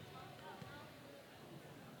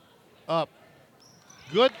 Up.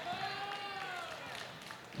 Good.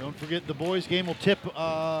 Don't forget the boys' game will tip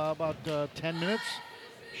about 10 minutes.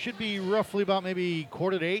 Should be roughly about maybe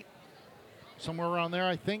 7:45, somewhere around there,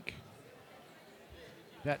 I think.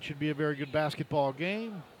 That should be a very good basketball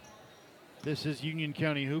game. This is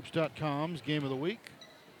UnionCountyHoops.com's Game of the Week.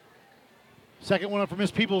 Second one up for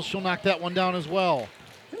Miss Peoples. She'll knock that one down as well.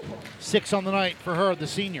 6 on the night for her, the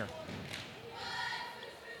senior.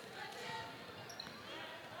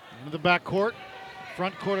 Into the backcourt.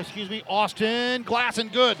 Front court, excuse me. Austin, glass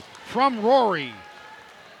and good from Rory.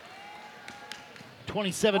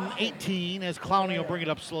 27-18 as Clowney will bring it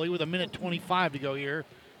up slowly with 1:25 to go here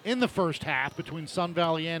in the first half between Sun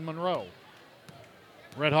Valley and Monroe.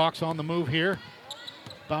 Redhawks on the move here.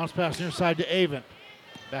 Bounce pass near side to Avent.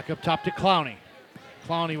 Back up top to Clowney.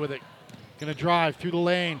 Clowney with it. Gonna drive through the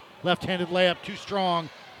lane. Left-handed layup, too strong.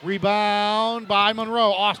 Rebound by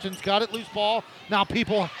Monroe. Austin's got it, loose ball. Now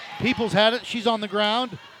Peoples had it, she's on the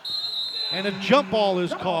ground. And a jump ball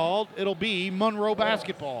is called. It'll be Monroe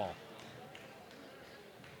basketball.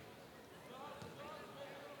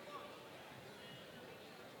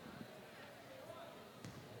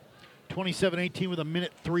 (27-18) with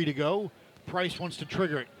 1:03 to go. Price wants to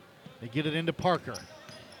trigger it. They get it into Parker.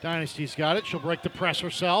 Dynasty's got it. She'll break the press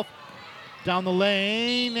herself. Down the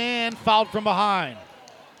lane and fouled from behind.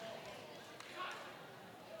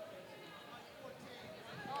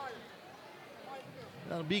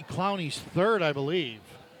 That'll be Clowney's third, I believe.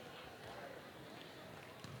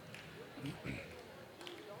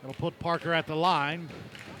 That'll put Parker at the line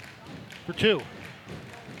for 2.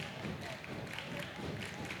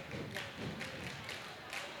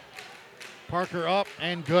 Parker up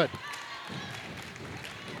and good.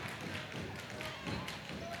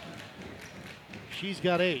 She's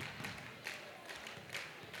got 8.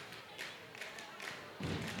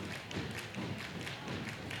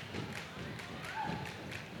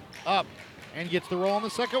 Up and gets the roll on the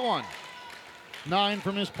second one. 9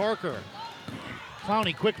 for Miss Parker.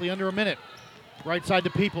 Clowney quickly under a minute. Right side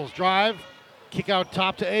to Peoples. Drive. Kick out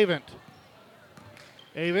top to Avent.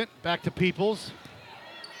 Avent back to Peoples.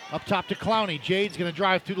 Up top to Clowney. Jade's going to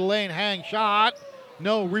drive through the lane. Hang shot.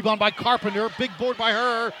 No. Rebound by Carpenter. Big board by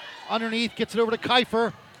her. Underneath. Gets it over to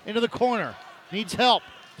Kiefer. Into the corner. Needs help.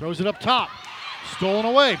 Throws it up top. Stolen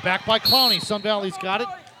away. Back by Clowney. Sun Valley's got it.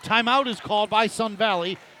 Timeout is called by Sun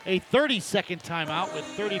Valley. A 30-second timeout with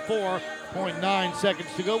 34.9 seconds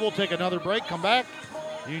to go. We'll take another break. Come back.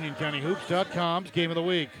 UnionCountyHoops.com's Game of the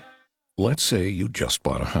Week. Let's say you just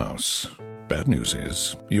bought a house. Bad news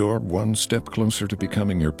is, you're one step closer to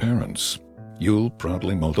becoming your parents. You'll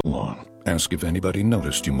proudly mow the lawn. Ask if anybody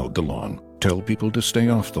noticed you mowed the lawn. Tell people to stay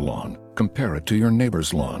off the lawn. Compare it to your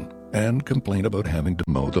neighbor's lawn. And complain about having to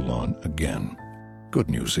mow the lawn again. Good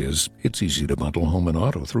news is, it's easy to bundle home and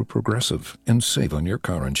auto through Progressive and save on your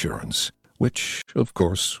car insurance, which, of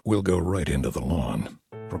course, will go right into the lawn.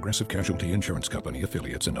 Progressive Casualty Insurance Company,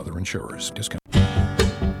 affiliates, and other insurers. Discount.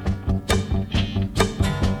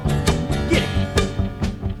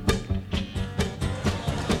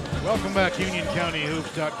 Welcome back,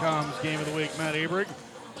 UnionCountyHoops.com's Game of the Week. Matt Abrig.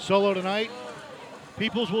 Solo tonight.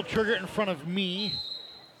 Peoples will trigger it in front of me.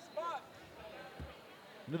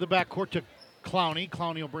 Into the backcourt to Clowney.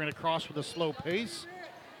 Clowney will bring it across with a slow pace.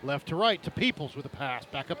 Left to right to Peoples with a pass.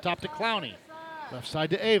 Back up top to Clowney. Left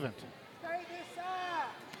side to Avent.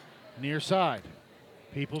 Near side.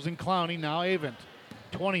 Peoples and Clowney, now Avent.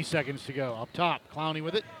 20 seconds to go. Up top, Clowney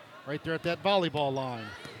with it, right there at that volleyball line.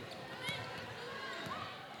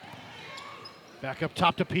 Back up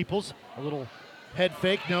top to Peoples. A little head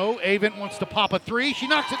fake. No, Avent wants to pop a three. She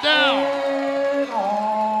knocks it down.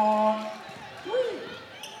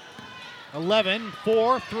 11,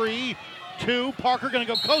 4, 3, 2. Parker going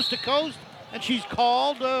to go coast to coast, and she's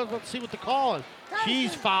called. Let's see what the call is.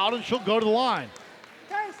 She's fouled, and she'll go to the line.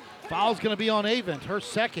 Foul's going to be on Avent, her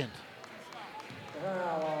second.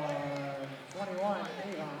 21,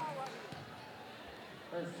 Avon.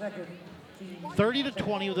 Her second.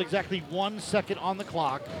 30-20 with exactly 1 second on the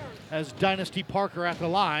clock as Dynasty Parker at the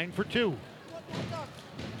line for 2.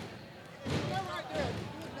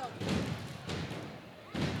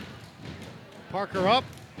 Parker up,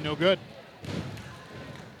 no good.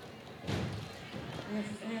 And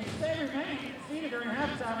stay remaining seated during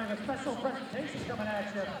halftime. We have a special presentation coming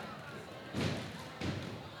at you.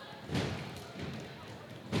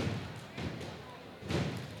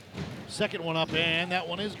 Second one up, and that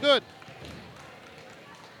one is good.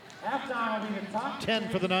 Halftime will be the top 10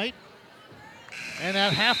 for the night. And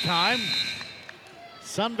at halftime,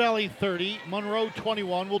 Sun Valley 30, Monroe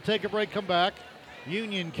 21. We'll take a break, come back.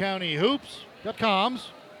 Union County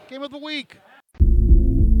Hoops.com's Game of the Week.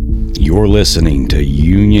 You're listening to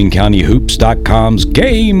UnionCountyHoops.com's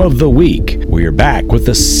Game of the Week. We're back with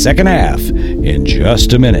the second half in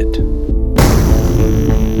just a minute.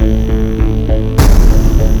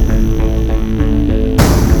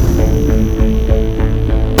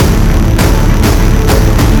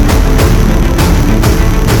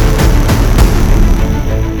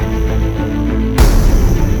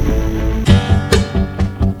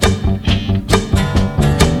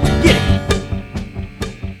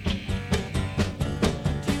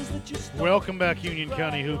 Welcome back,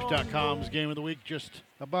 UnionCountyHoops.com's Game of the Week. Just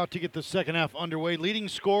about to get the second half underway. Leading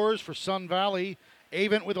scorers for Sun Valley,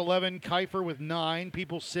 Avent with 11, Kiefer with 9,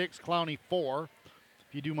 Peoples 6, Clowney 4.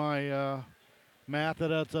 If you do my math,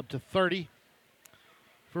 that adds up to 30.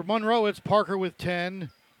 For Monroe, it's Parker with 10,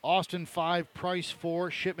 Austin 5, Price 4,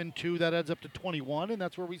 Shipman 2. That adds up to 21, and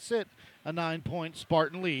that's where we sit. A 9-point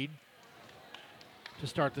Spartan lead to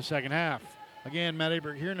start the second half. Again, Matt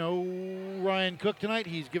Aberg here. No Ryan Cook tonight.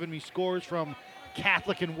 He's given me scores from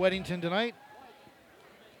Catholic and Weddington tonight.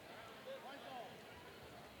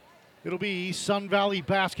 It'll be Sun Valley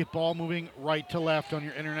basketball moving right to left on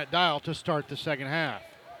your internet dial to start the second half.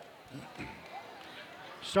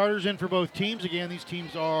 Starters in for both teams. Again, these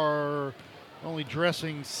teams are only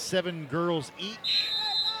dressing 7 girls each.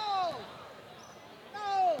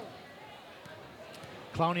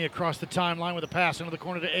 Clowney across the timeline with a pass into the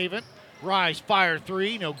corner to Avent. Rise, fire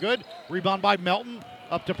 3, no good. Rebound by Melton,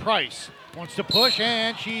 up to Price. Wants to push,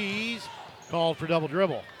 and she's called for double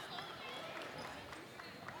dribble.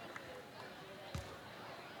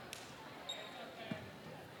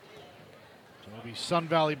 So it'll be Sun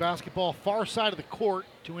Valley basketball, far side of the court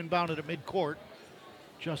to inbound it at midcourt.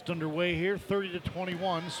 Just underway here,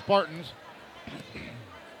 30-21, Spartans.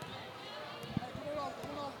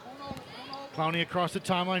 Clowney across the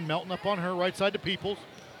timeline, Melton up on her, right side to Peoples.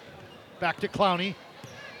 Back to Clowney.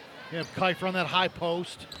 You have Kiefer on that high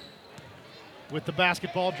post with the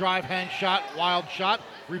basketball, drive, hang shot, wild shot,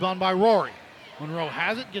 rebound by Rory. Monroe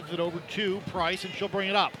has it, gives it over to Price, and she'll bring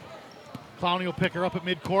it up. Clowney will pick her up at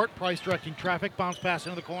midcourt. Price directing traffic, bounce pass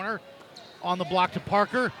into the corner. On the block to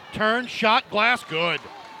Parker, turn, shot, glass, good.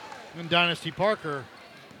 And Dynasty Parker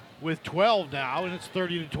with 12 now, and it's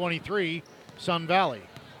 30-23, Sun Valley.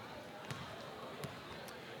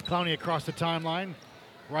 Clowney across the timeline.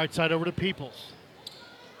 Right side over to Peoples.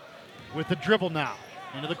 With the dribble now.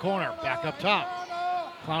 Into the corner. Back up top.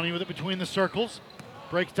 Clowney with it between the circles.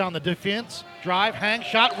 Breaks down the defense. Drive, hang,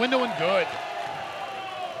 shot, window, and good.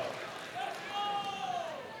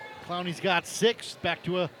 Clowney's got 6. Back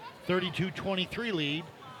to a 32-23 lead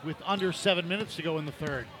with under 7 minutes to go in the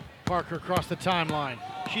third. Parker across the timeline.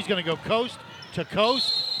 She's going to go coast to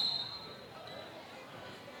coast.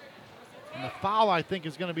 And the foul, I think,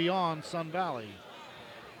 is going to be on Sun Valley.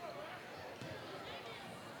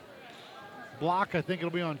 Block, I think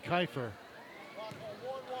it'll be on Kiefer.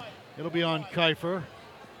 It'll be on Kiefer.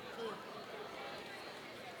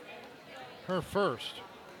 Her first.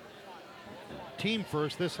 Team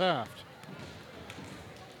first this half.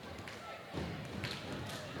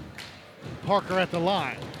 Parker at the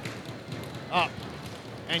line. Up.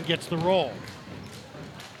 And gets the roll.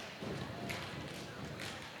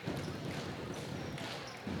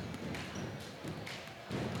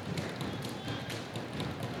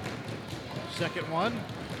 Second one,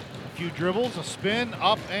 a few dribbles, a spin,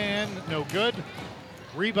 up and no good.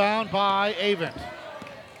 Rebound by Avent.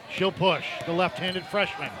 She'll push the left-handed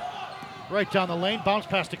freshman. Right down the lane, bounce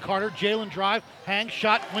pass to Carter. Jalen drive, hang,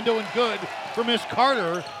 shot, window and good for Miss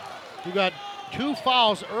Carter, who got 2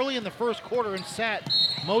 fouls early in the first quarter and sat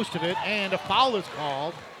most of it, and a foul is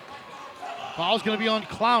called. Foul's going to be on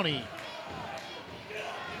Clowney.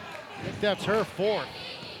 I think that's her 4th.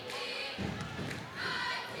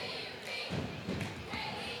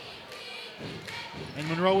 And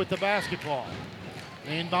Monroe with the basketball.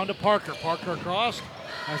 Inbound to Parker. Parker across.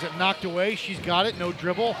 Has it knocked away. She's got it. No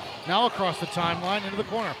dribble. Now across the timeline into the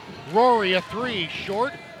corner. Rory, a 3.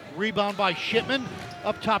 Short. Rebound by Shipman.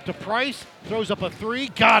 Up top to Price. Throws up a 3.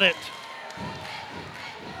 Got it.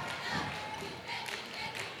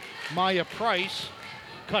 Maya Price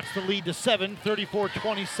cuts the lead to 7.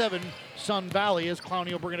 34-27 Sun Valley as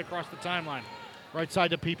Clowney will bring it across the timeline. Right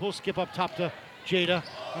side to People. Skip up top to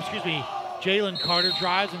Jalen Carter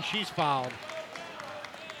drives and she's fouled.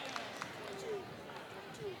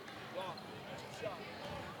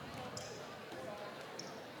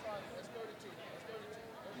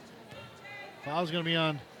 Foul's going to be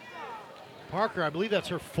on Parker. I believe that's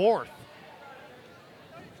her 4th.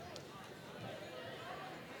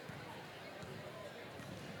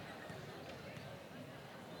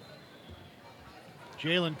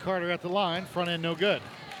 Jalen Carter at the line. Front end no good.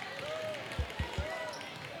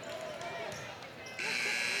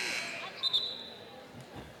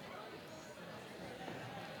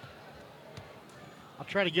 I'll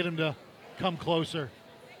try to get him to come closer.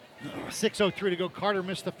 6:03 to go. Carter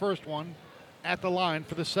missed the first one. At the line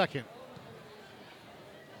for the second.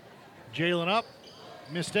 Jalen up,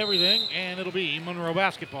 missed everything, and it'll be Monroe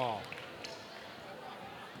basketball.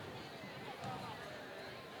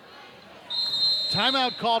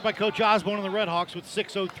 Timeout called by Coach Osborne and the Red Hawks with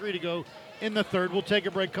 6:03 to go in the third. We'll take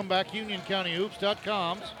a break, come back.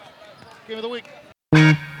 UnionCountyHoops.com's Game of the Week.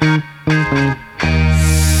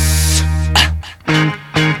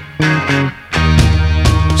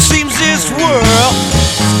 Seems this world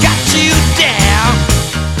got you down.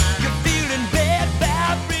 You're feeling bad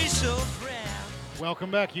vibration ground.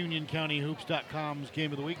 Welcome back, UnionCountyHoops.com's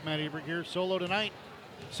Game of the Week. Matt Abrick here, solo tonight.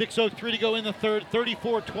 6:03 to go in the third,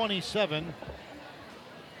 34-27.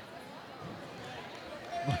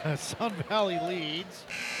 Sun Valley leads.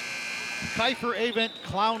 Kiefer, Avent,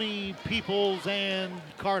 Clowney, Peoples, and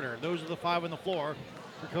Carter. Those are the 5 on the floor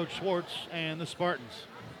for Coach Schwartz and the Spartans.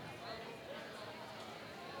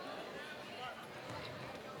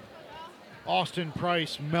 Austin,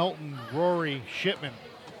 Price, Melton, Rory, Shipman.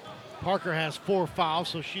 Parker has 4 fouls,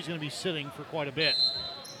 so she's going to be sitting for quite a bit.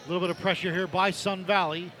 A little bit of pressure here by Sun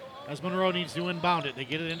Valley as Monroe needs to inbound it. They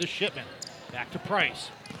get it into Shipman. Back to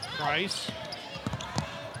Price. Price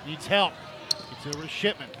needs help. Gets over to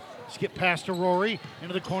Shipman. Skip past to Rory.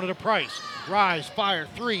 Into the corner to Price. Rise, fire,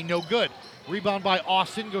 3, no good. Rebound by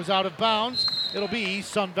Austin, goes out of bounds. It'll be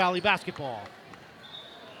Sun Valley basketball.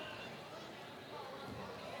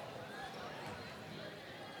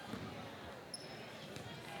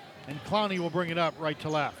 And Clowney will bring it up right to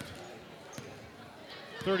left.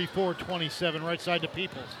 34-27, right side to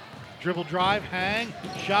Peoples. Dribble drive, hang,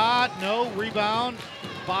 shot, no, rebound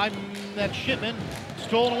by that Shipman.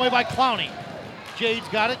 Stolen away by Clowney. Jade's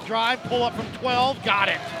got it, drive, pull up from 12, got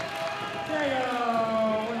it.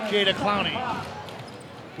 Jada Clowney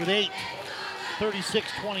with 8.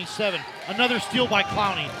 36-27. Another steal by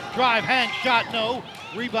Clowney. Drive, hang, shot, no.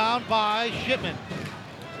 Rebound by Shipman.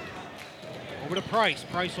 Over to Price.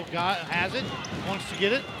 Price has it, wants to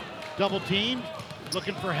get it. Double teamed,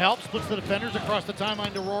 looking for help. Splits the defenders across the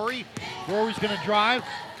timeline to Rory. Rory's going to drive,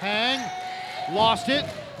 hang, lost it.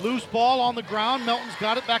 Loose ball on the ground. Melton's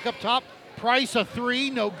got it back up top. Price, a 3,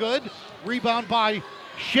 no good. Rebound by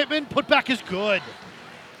Shipman. Put back is good.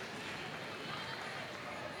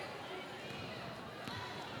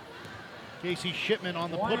 Casey Shipman on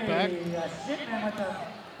the putback. Shipman with the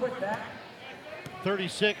putback.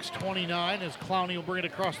 36-29 as Clowney will bring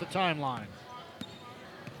it across the timeline.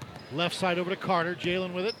 Left side over to Carter.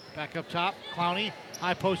 Jalen with it. Back up top. Clowney.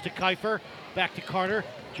 High post to Kiefer. Back to Carter.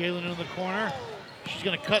 Jalen in the corner. She's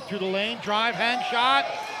going to cut through the lane. Drive, hand shot.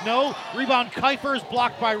 No. Rebound Kiefer is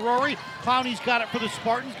blocked by Rory. Clowney's got it for the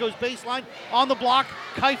Spartans. Goes baseline. On the block.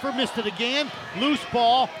 Kiefer missed it again. Loose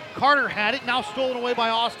ball. Carter had it. Now stolen away by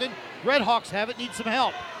Austin. Red Hawks have it. Need some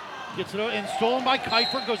help. Gets it and stolen by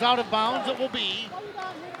Kiefer. Goes out of bounds. It will be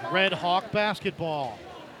Red Hawk basketball.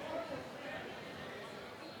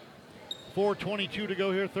 4:22 to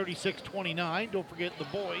go here. 36-29. Don't forget the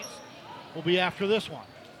boys will be after this one.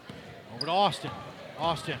 Over to Austin.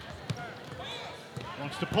 Austin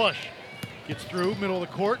wants to push. Gets through, middle of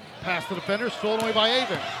the court. Past the defender. Stolen away by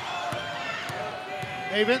Avent.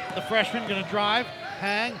 Avent, the freshman, going to drive.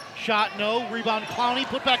 hang, shot, no, rebound, Clowney,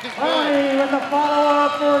 put back is Clowney good. with the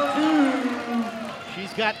follow-up for 2.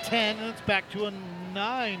 She's got 10, and it's back to a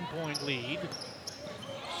 9-point lead.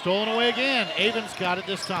 Stolen away again. Avon's got it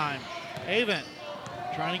this time. Avon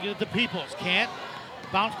trying to get it to Peoples. Can't.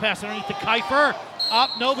 Bounce pass underneath to Kiefer.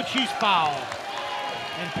 Up, no, but she's fouled.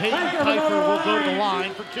 And Peyton Kiefer will go to the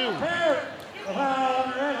line for 2. The foul on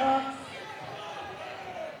the Redhawks.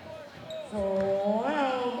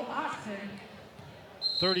 12, Austin.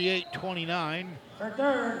 38-29. Her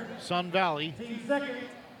third. Sun Valley. Team second.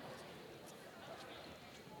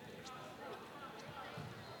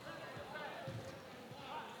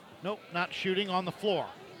 Nope, not shooting on the floor.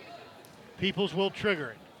 Peoples will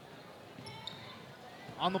trigger it.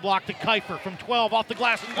 On the block to Kiefer from 12, off the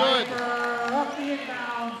glass and good. Kiefer off the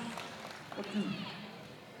inbound for 2.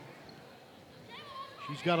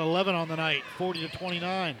 She's got 11 on the night,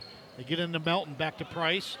 40-29. They get into Melton, back to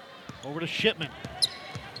Price, over to Shipman.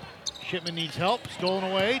 Shipman needs help, stolen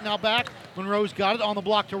away, now back. Monroe's got it on the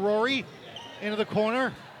block to Rory, into the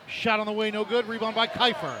corner. Shot on the way, no good, rebound by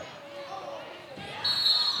Kiefer.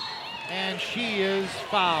 And she is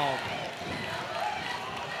fouled.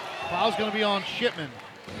 Foul's gonna be on Shipman,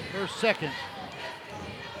 her second.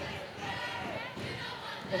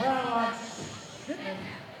 The foul on Shipman.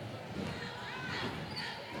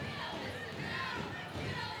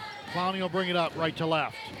 Clowney will bring it up right to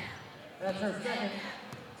left. That's her second.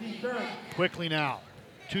 Team third. Quickly now.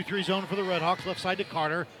 2-3 zone for the Redhawks, left side to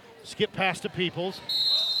Carter. Skip pass to Peoples.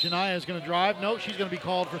 Janiyah is gonna drive. No, she's gonna be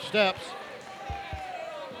called for steps.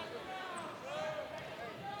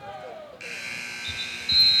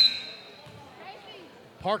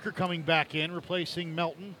 Parker coming back in, replacing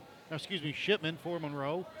Shipman for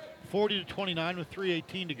Monroe. 40-29 with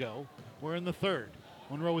 3:18 to go. We're in the third.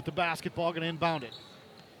 Monroe with the basketball, gonna inbound it.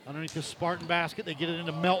 Underneath the Spartan basket, they get it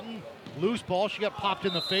into Melton. Loose ball, she got popped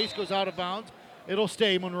in the face, goes out of bounds. It'll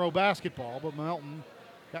stay Monroe basketball, but Melton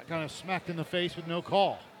got kind of smacked in the face with no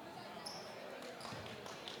call.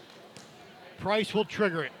 Price will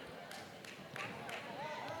trigger it.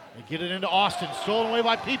 They get it into Austin, stolen away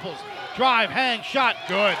by Peoples. Drive, hang, shot,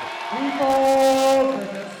 good. Peoples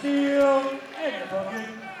with the steal in the bucket.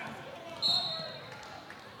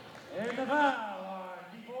 And the foul on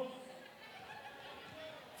Peoples.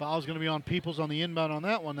 Foul's going to be on Peoples on the inbound on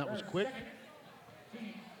that one. That was quick.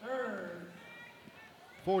 Team third.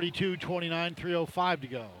 42-29, 3:05 to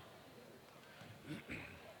go.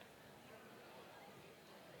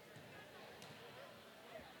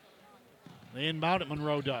 They inbound it,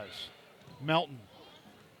 Monroe does. Melton.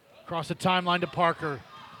 Across the timeline to Parker.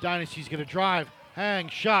 Dynasty's going to drive. Hang,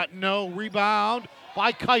 shot, no. Rebound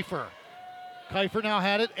by Kiefer. Kiefer now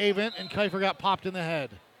had it, Avent, and Kiefer got popped in the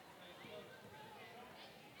head.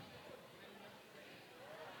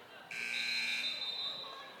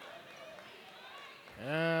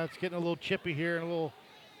 It's getting a little chippy here and a little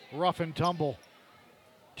rough and tumble.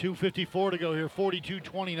 2:54 to go here,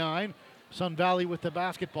 42-29. Sun Valley with the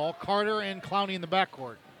basketball. Carter and Clowney in the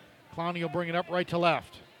backcourt. Clowney will bring it up right to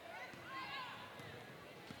left.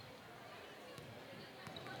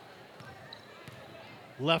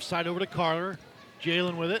 Left side over to Carter.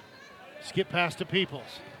 Jalen with it. Skip pass to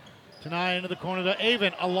Peoples. Janiyah into the corner to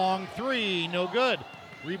Avent. A long three, no good.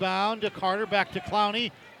 Rebound to Carter, back to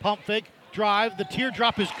Clowney. Pump fake, drive. The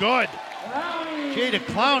teardrop is good. Jada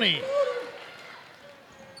Clowney.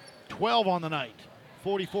 12 on the night.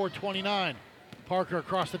 44-29. Parker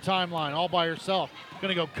across the timeline, all by herself.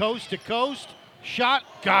 Gonna go coast to coast. Shot,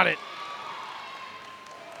 got it.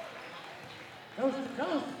 Coast to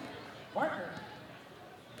coast. Parker.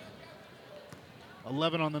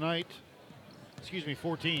 11 on the night.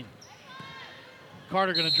 14.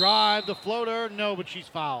 Carter gonna drive the floater. No, but she's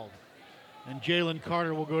fouled. And Jalen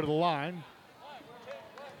Carter will go to the line.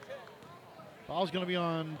 Foul's gonna be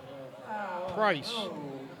on Price.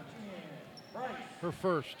 Her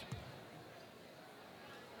first.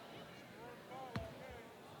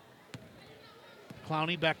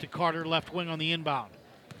 Clowney back to Carter, left wing on the inbound.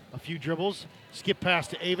 A few dribbles, skip pass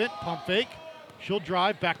to Avent, pump fake. She'll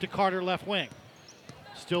drive back to Carter, left wing.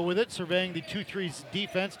 Still with it, surveying the 2-3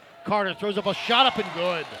 defense. Carter throws up a shot up and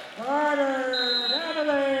good.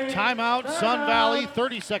 Carter, timeout, Sun Valley,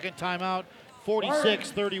 30-second timeout.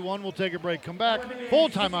 46-31, we'll take a break, come back. Full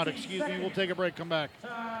timeout, excuse me, we'll take a break, come back.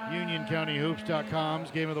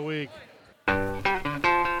 UnionCountyHoops.com's Game of the Week.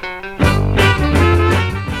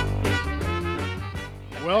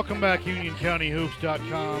 Welcome back,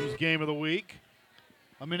 UnionCountyHoops.com's Game of the Week.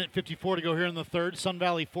 A minute 54 to go here in the third. Sun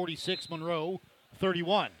Valley 46, Monroe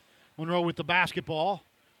 31. Monroe with the basketball.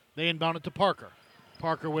 They inbound it to Parker.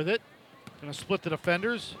 Parker with it. Gonna split the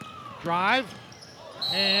defenders. Drive.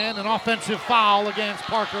 And an offensive foul against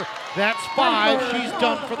Parker. That's 5. She's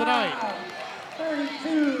done for the night.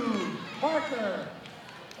 32, Parker.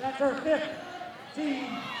 That's her 5th.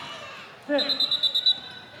 Team 5th.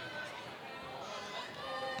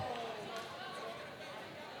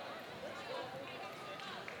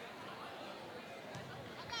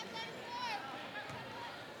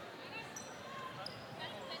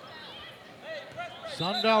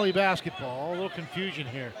 Sun Valley basketball, a little confusion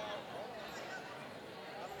here.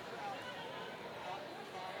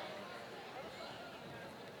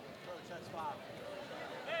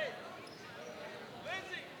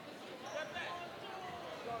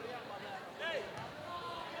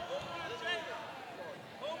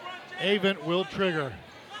 Avent will trigger.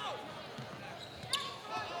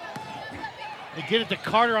 They get it to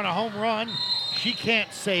Carter on a home run. She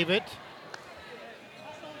can't save it.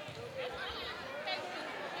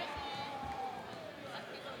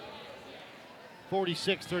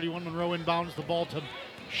 .46-31, Monroe inbounds the ball to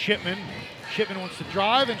Shipman. Shipman wants to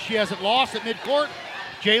drive, and she has it lost at midcourt.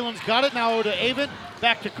 Jalen's got it now to Avent.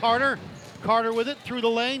 Back to Carter. Carter with it through the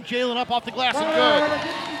lane. Jalen up off the glass and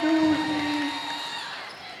good.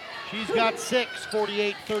 She's got 6,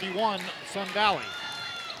 48-31, Sun Valley.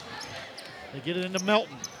 They get it into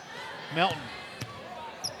Melton. Melton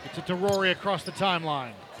gets it to Rory across the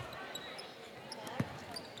timeline.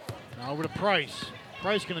 Now over to Price.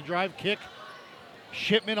 Price gonna drive, kick.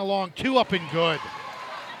 Shipman along 2, up and good.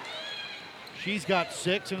 She's got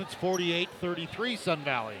 6, and it's 48-33 Sun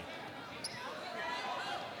Valley.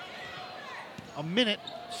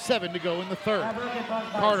 1:07 to go in the third.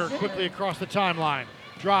 Carter quickly across the timeline.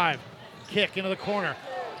 Drive, kick into the corner.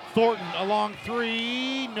 Thornton along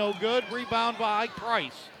 3, no good. Rebound by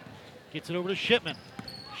Price. Gets it over to Shipman.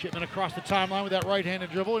 Shipman across the timeline with that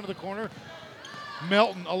right-handed dribble into the corner.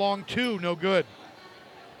 Melton along 2, no good.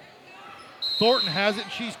 Thornton has it,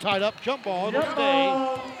 and she's tied up. Jump ball, it'll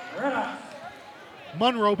stay.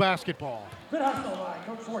 Monroe basketball. Good hustle by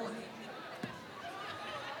Coach Schwartz.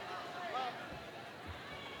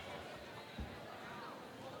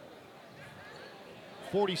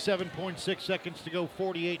 .6 seconds to go,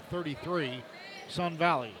 48-33, Sun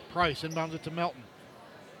Valley. Price inbounds it to Melton.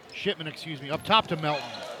 Shipman, up top to Melton.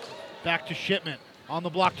 Back to Shipman. On the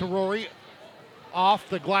block to Rory. Off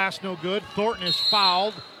the glass, no good. Thornton is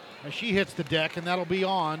fouled as she hits the deck, and that'll be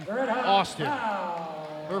on Austin.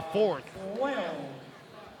 Her 4th. 12,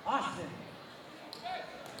 Austin.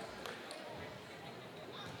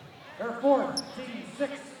 Her 4th, team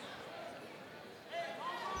 6.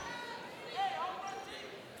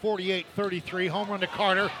 48-33, home run to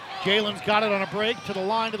Carter. Jalen's got it on a break to the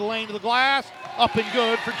line, to the lane, to the glass. Up and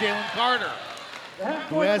good for Jalen Carter,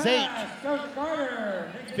 who has 8.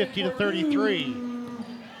 50-33.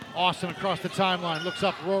 Austin across the timeline, looks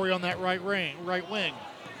up, Rory on that right wing.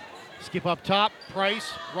 Skip up top,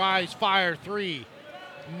 Price, rise, fire, 3.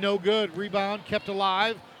 No good, rebound, kept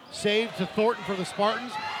alive. Saved to Thornton for the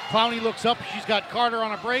Spartans. Clowney looks up, she's got Carter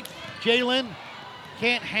on a break. Jalen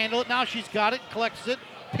can't handle it, now she's got it, collects it.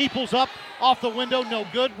 Peoples up, off the window, no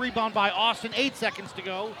good. Rebound by Austin, 8 seconds to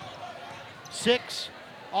go. 6,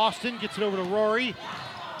 Austin gets it over to Rory.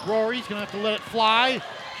 Rory's gonna have to let it fly.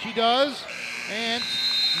 She does, and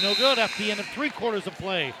no good after the end of 3 quarters of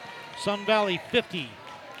play. Sun Valley 50,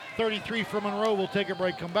 33 for Monroe. We'll take a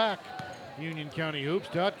break, come back.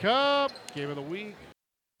 UnionCountyHoops.com, Game of the Week.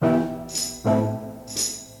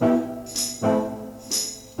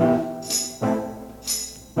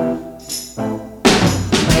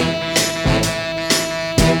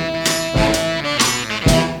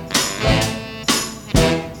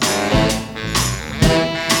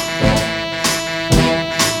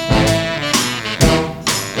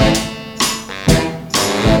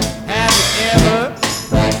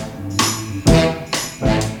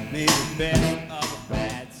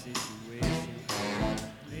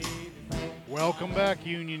 Welcome back,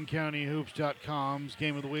 UnionCountyHoops.com's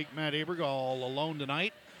Game of the Week. Matt Aberg all alone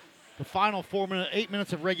tonight. The final 8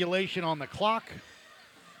 minutes of regulation on the clock.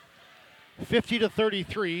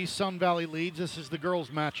 50-33, Sun Valley leads. This is the girls'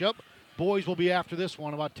 matchup. Boys will be after this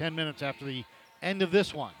one, about 10 minutes after the end of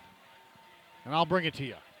this one. And I'll bring it to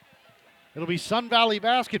you. It'll be Sun Valley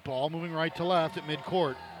basketball, moving right to left at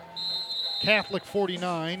midcourt. Catholic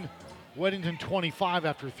 49, Weddington 25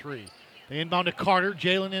 after 3. They inbound to Carter,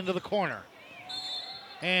 Jalen into the corner.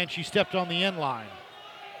 And she stepped on the end line.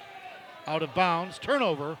 Out of bounds,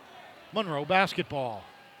 turnover, Monroe basketball.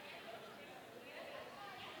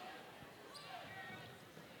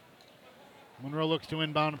 Monroe looks to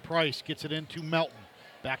inbound Price, gets it into Melton.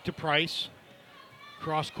 Back to Price.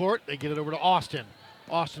 Cross court, they get it over to Austin.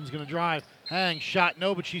 Austin's gonna drive, hang, shot,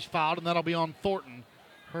 no, but she's fouled, and that'll be on Thornton.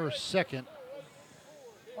 her second.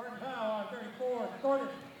 Martin Powell on 34, Thornton.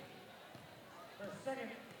 For second.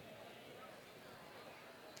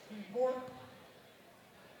 Team Bork.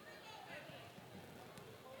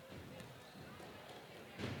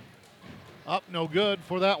 Up, no good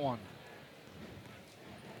for that one.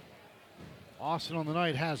 Austin on the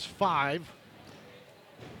night has 5.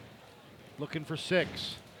 Looking for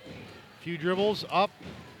 6. Few dribbles, up,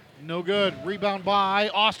 no good. Rebound by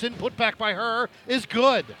Austin, put back by her, is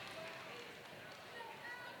good.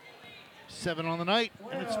 7 on the night,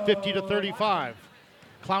 and it's 50-35.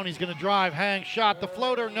 Clowney's gonna drive, hang, shot, the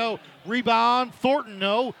floater, no. Rebound, Thornton,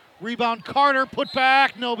 no. Rebound, Carter, put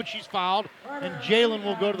back, no, but she's fouled. And Jalen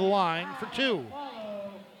will go to the line for 2.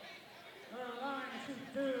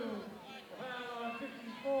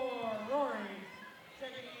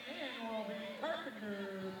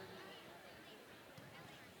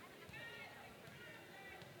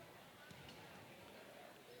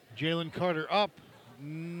 Jalen Carter up,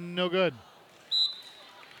 no good.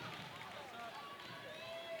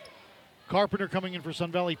 Carpenter coming in for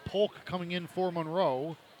Sun Valley, Polk coming in for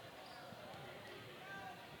Monroe.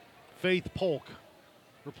 Faith Polk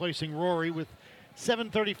replacing Rory with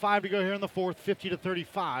 7:35 to go here in the fourth,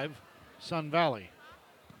 50-35, Sun Valley.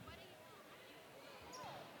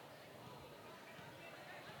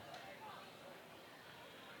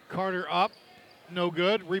 Carter up, no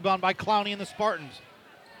good. Rebound by Clowney and the Spartans.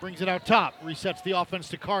 Brings it out top, resets the offense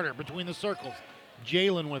to Carter between the circles.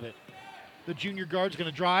 Jalen with it. The junior guard's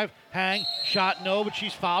gonna drive, hang, shot, no, but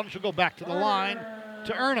she's fouled, and she'll go back to the line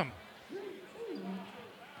to earn him.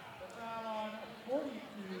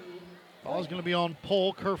 Ball's gonna be on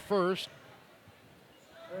Polk, her first.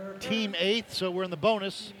 Team 8th, so we're in the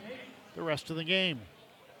bonus the rest of the game.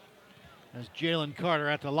 As Jalen Carter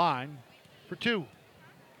at the line for 2.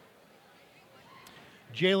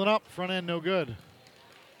 Jalen up, front end no good.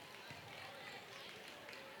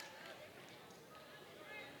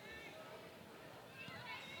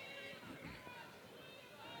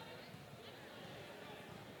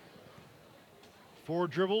 Four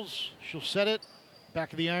dribbles, she'll set it.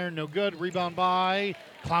 Back of the iron, no good. Rebound by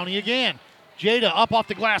Clowney again. Jada up off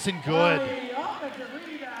the glass and good.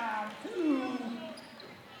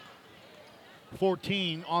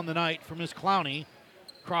 14 on the night for Miss Clowney.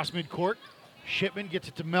 Cross midcourt. Shipman gets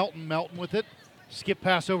it to Melton. Melton with it. Skip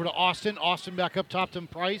pass over to Austin. Austin back up top to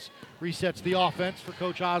Price. Resets the offense for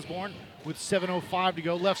Coach Osborne with 7:05 to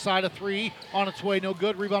go. Left side of 3. On its way, no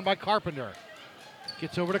good. Rebound by Carpenter.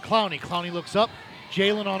 Gets over to Clowney. Clowney looks up.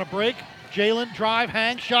 Jalen on a break. Jalen drive,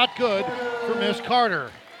 hang, shot good for Miss Carter.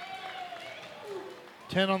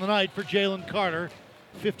 10 on the night for Jalen Carter.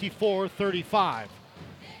 54-35.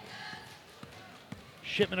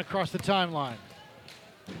 Shipman across the timeline.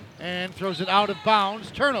 And throws it out of bounds.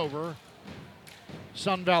 Turnover.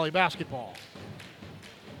 Sun Valley basketball.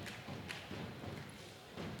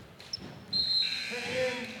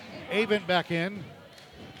 Avent back in.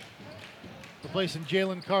 Replacing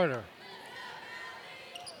Jalen Carter.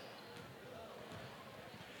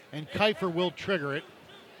 And Kiefer will trigger it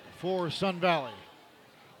for Sun Valley.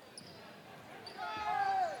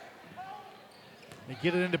 They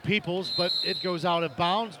get it into Peoples, but it goes out of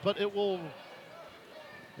bounds, but it was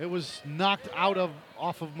knocked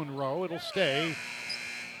off of Monroe. It'll stay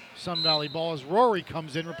Sun Valley ball as Rory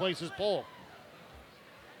comes in, replaces Polk.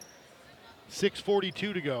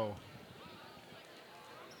 6:42 to go.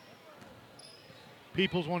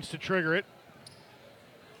 Peoples wants to trigger it.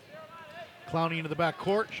 Clowney into the back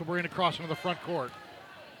court. She'll bring it across into the front court.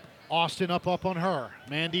 Austin up on her.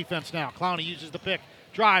 Man defense now. Clowney uses the pick.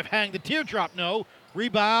 Drive, hang, the teardrop, no.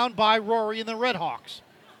 Rebound by Rory and the Redhawks.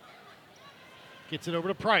 Gets it over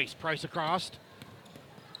to Price. Price across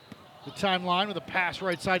the timeline with a pass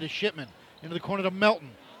right side to Shipman. Into the corner to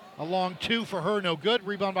Melton. A long 2 for her, no good.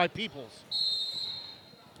 Rebound by Peoples.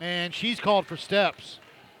 And she's called for steps.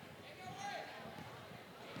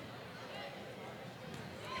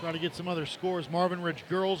 Try to get some other scores. Marvin Ridge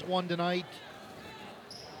girls won tonight.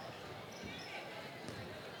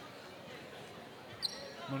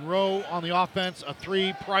 Monroe on the offense, a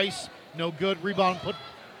 3. Price, no good. Rebound put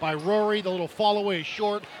by Rory. The little fall away is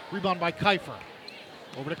short. Rebound by Kiefer.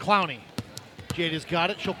 Over to Clowney. Jada's got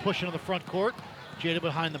it. She'll push into the front court. Jada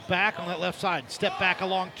behind the back on that left side. Step back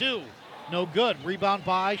along 2. No good. Rebound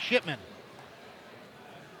by Shipman.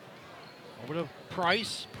 Over to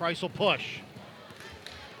Price. Price will push.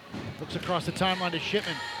 Looks across the timeline to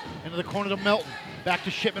Shipman. Into the corner to Melton. Back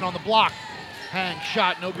to Shipman on the block. Hang,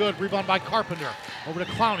 shot, no good. Rebound by Carpenter. Over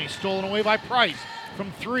to Clowney. Stolen away by Price.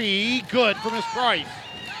 From 3, good for Miss Price.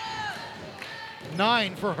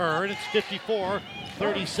 9 for her, and it's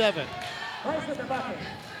 54-37. Price with the bucket.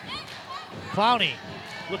 Clowney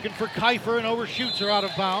looking for Kiefer and overshoots her out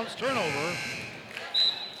of bounds. Turnover.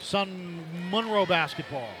 Sun Monroe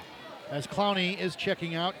basketball. As Clowney is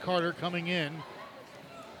checking out, Carter coming in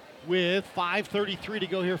with 5:33 to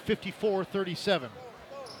go here, 54-37.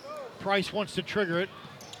 Price wants to trigger it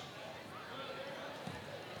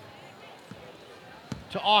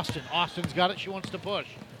to Austin. Austin's got it. She wants to push.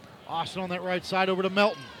 Austin on that right side over to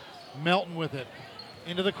Melton. Melton with it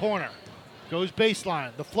into the corner. Goes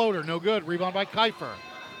baseline. The floater, no good. Rebound by Kiefer.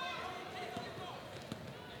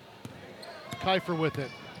 Kiefer with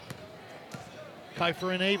it.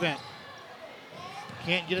 Kiefer and Avent.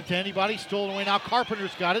 Can't get it to anybody. Stolen away now.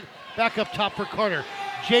 Carpenter's got it. Back up top for Carter.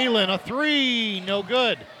 Jalen, a three. No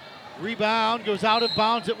good. Rebound goes out of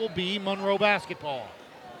bounds. It will be Monroe basketball.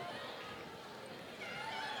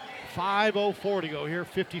 5:04 to go here.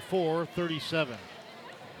 54-37.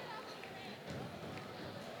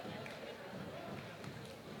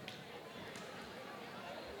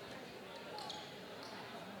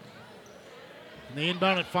 And they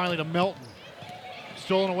inbound it finally to Melton.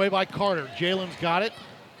 Stolen away by Carter. Jalen's got it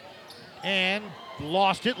and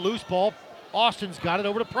lost it. Loose ball. Austin's got it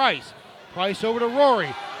over to Price. Price over to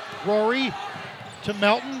Rory. Rory to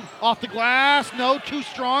Melton. Off the glass. No, too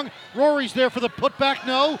strong. Rory's there for the putback.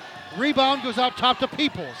 No. Rebound goes out top to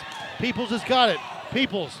Peoples. Peoples has got it.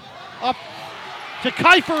 Peoples up to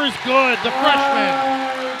Kiefer is good, the freshman.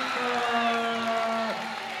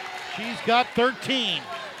 She's got 13.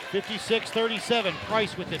 56-37.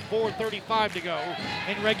 Price with it. 4:35 to go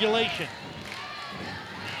in regulation.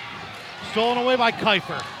 Stolen away by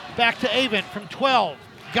Kiefer. Back to Avent from 12.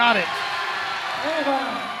 Got it.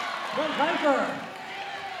 Avent from Kiefer.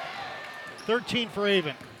 13 for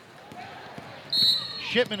Avent.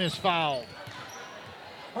 Shipman is fouled.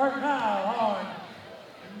 Hard foul on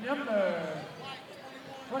number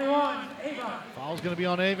 21, Avent. Foul's going to be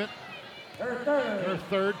on Avent. Her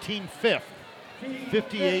third, team fifth.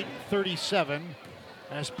 58-37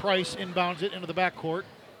 as Price inbounds it into the backcourt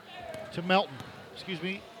to Melton.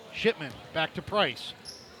 Shipman back to Price.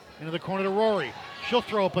 Into the corner to Rory. She'll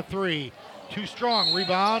throw up a three. Too strong.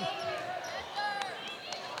 Rebound.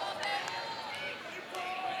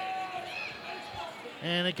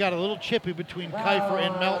 And it got a little chippy between Kiefer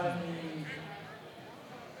and Melton.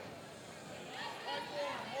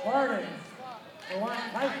 Barton, the one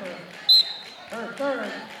Kiefer. Her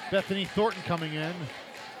third. Bethany Thornton coming in.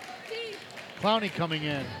 Clowney coming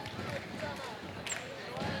in.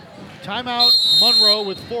 Timeout, Monroe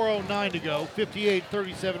with 4:09 to go,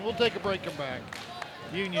 58-37. We'll take a break and back.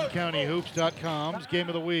 UnionCountyHoops.com's Game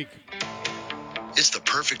of the Week. It's the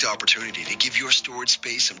perfect opportunity to give your storage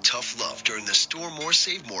space some tough love during the Store More,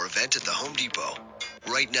 Save More event at the Home Depot.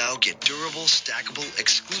 Right now, get durable, stackable,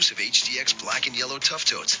 exclusive HDX black and yellow Tough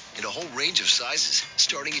Totes in a whole range of sizes,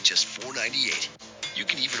 starting at just $4.98. You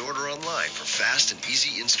can even order online for fast and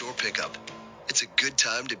easy in-store pickup. It's a good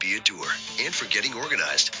time to be a doer and for getting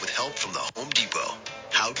organized with help from the Home Depot.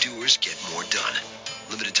 How doers get more done.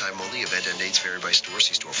 Limited time only. Event end dates vary by store.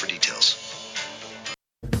 See store for details.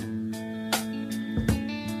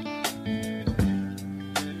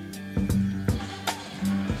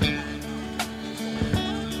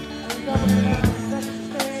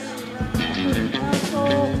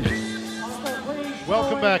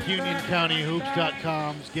 Welcome back,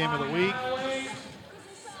 UnionCountyHoops.com's Game of the Week.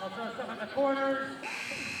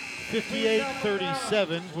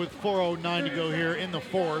 58-37 with 4:09 to go here in the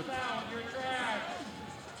fourth.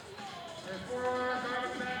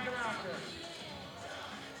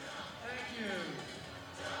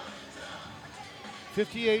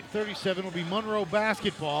 58-37 will be Monroe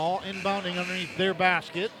basketball inbounding underneath their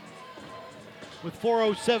basket with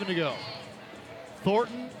 4:07 to go.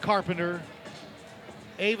 Thornton, Carpenter,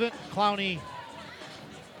 Avent, Clowney,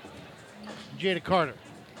 Jada Carter.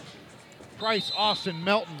 Price, Austin,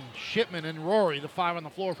 Melton, Shipman, and Rory, the five on the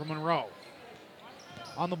floor for Monroe.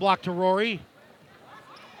 On the block to Rory.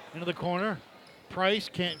 Into the corner. Price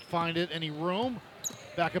can't find it any room.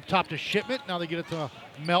 Back up top to Shipman. Now they get it to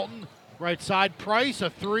Melton. Right side, Price, a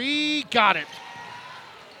three. Got it.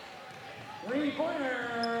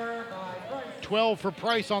 3-pointer by Price. 12 for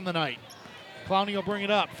Price on the night. Clowney will bring it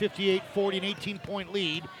up. 58-40, an 18-point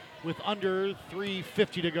lead with under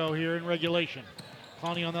 3:50 to go here in regulation.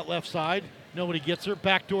 Clowney on that left side. Nobody gets her.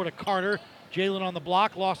 Backdoor to Carter. Jalen on the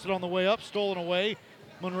block. Lost it on the way up. Stolen away.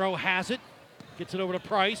 Monroe has it. Gets it over to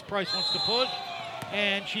Price. Price wants to push.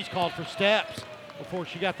 And she's called for steps before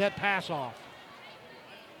she got that pass off.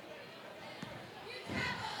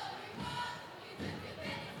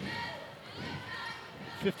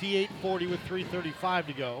 $58-40 with 3:35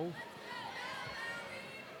 to go.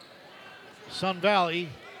 Sun Valley.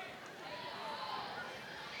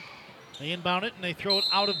 They inbound it and they throw it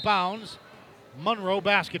out of bounds. Monroe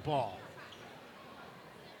basketball.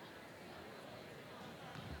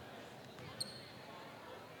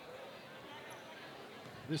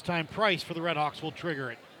 This time Price for the Redhawks will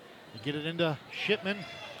trigger it. They get it into Shipman.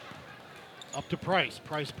 Up to Price.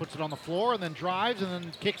 Price puts it on the floor and then drives and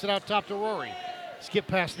then kicks it out top to Rory. Skip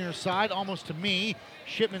pass near side, almost to me.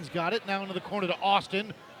 Shipman's got it. Now into the corner to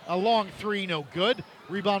Austin. A long three, no good.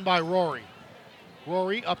 Rebound by Rory.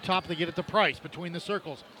 Rory up top, they get it to Price between the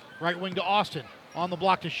circles. Right wing to Austin. On the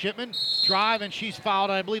block to Shipman. Drive, and she's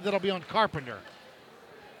fouled. I believe that'll be on Carpenter.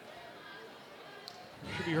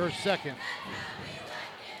 Should be her second.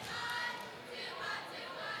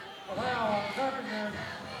 Foul on Carpenter.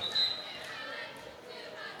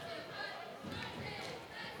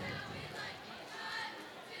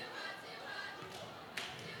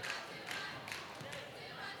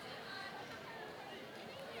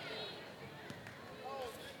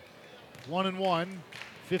 One and one,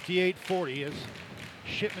 58-40 is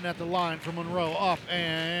Shipman at the line for Monroe. Up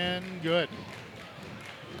and good.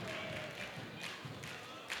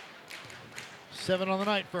 7 on the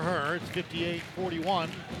night for her. It's 58-41,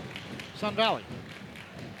 Sun Valley.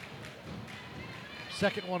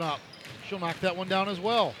 Second one up. She'll knock that one down as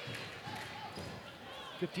well.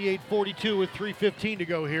 58-42 with 3:15 to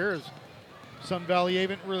go here as Sun Valley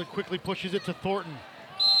Avent really quickly pushes it to Thornton.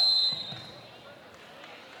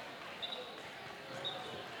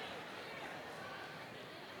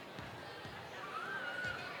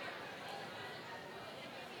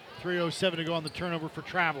 .307 to go on the turnover for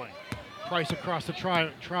Traveling. Price across the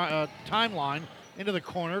timeline into the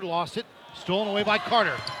corner, lost it, stolen away by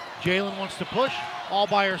Carter. Jalen wants to push, all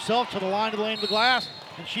by herself to the line, to the lane of the glass,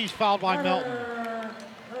 and she's fouled by Melton.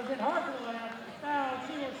 President Hartland foul.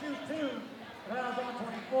 She will shoot 2. Fouls on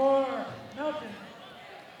 24. Melton,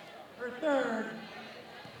 her third,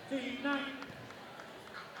 team 9.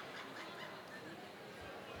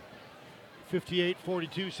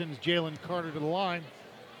 58-42 sends Jalen Carter to the line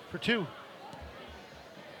for 2.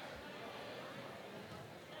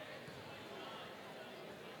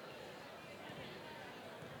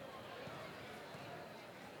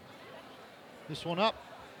 This one up.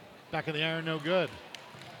 Back of the iron, no good.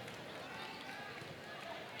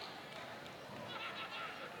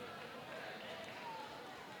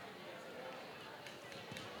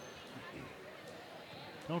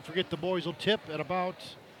 Don't forget the boys will tip at about,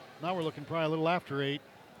 now we're looking probably a little after 8.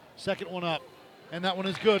 Second one up. And that one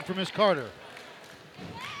is good for Miss Carter.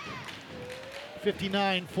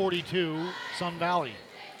 59-42, Sun Valley.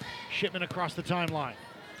 Shipman across the timeline.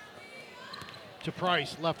 To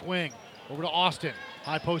Price, left wing. Over to Austin.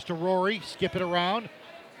 High post to Rory. Skip it around.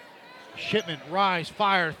 Shipman, rise,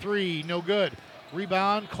 fire, 3, no good.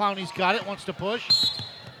 Rebound, Clowney's got it, wants to push.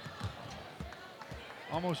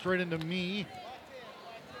 Almost right into me.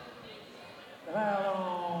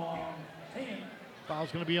 Foul on 10.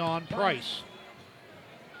 Foul's going to be on Price.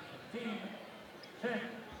 Team 10.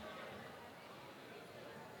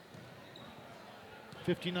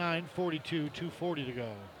 59-42, 2:40 to go.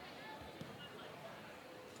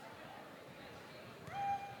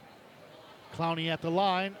 Clowney at the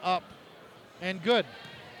line, up and good.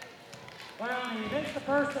 Clowney hits the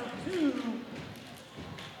first of 2.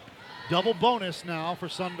 Double bonus now for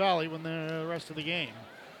Sun Valley when the rest of the game.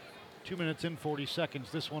 2 minutes and 40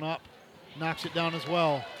 seconds. This one up, knocks it down as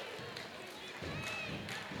well.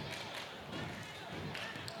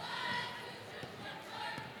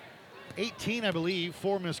 .18, I believe,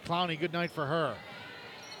 for Miss Clowney. Good night for her.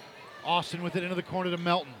 Austin with it into the corner to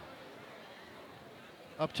Melton.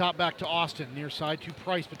 Up top back to Austin. Near side to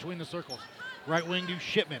Price between the circles. Right wing to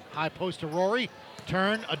Shipman. High post to Rory.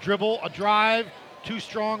 Turn, a dribble, a drive. Too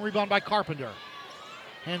strong. Rebound by Carpenter.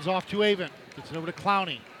 Hands off to Avent. Gets it over to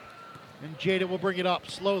Clowney. And Jada will bring it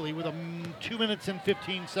up slowly with 2 minutes and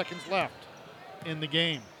 15 seconds left in the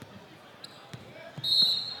game.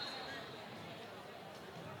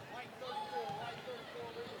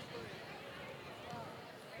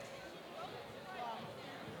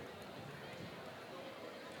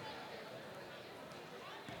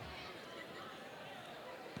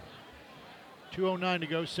 .209 to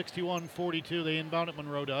go, 61-42. They inbound it,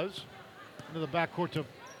 Monroe does. Into the backcourt to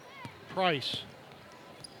Price.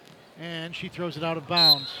 And she throws it out of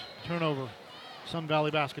bounds. Turnover. Sun Valley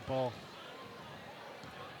basketball.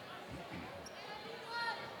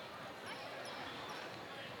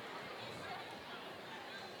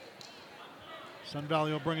 Sun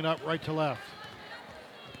Valley will bring it up right to left.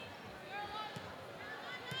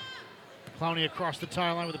 Clowney across the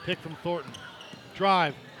timeline with a pick from Thornton.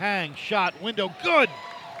 Drive, hang, shot, window, good!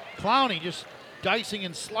 Clowney just dicing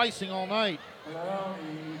and slicing all night.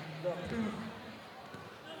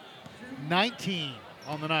 19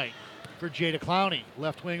 on the night for Jada Clowney.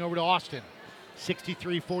 Left wing over to Austin.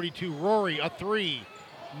 63-42. Rory, a three.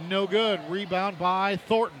 No good. Rebound by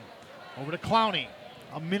Thornton. Over to Clowney.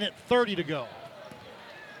 A minute 30 to go.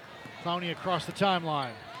 Clowney across the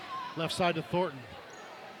timeline. Left side to Thornton.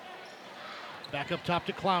 Back up top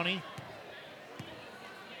to Clowney.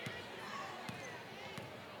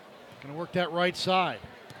 Gonna work that right side.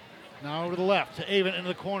 Now over to the left to Avent into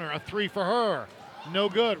the corner. A three for her. No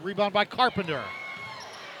good. Rebound by Carpenter.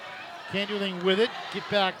 Can't do anything with it. Get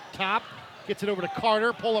back top. Gets it over to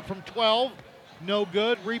Carter. Pull up from 12. No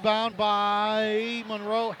good. Rebound by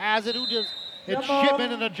Monroe. Has it. Who does? It's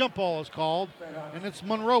Shipman, and a jump ball is called. And it's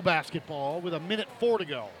Monroe basketball with a minute 4 to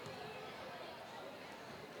go.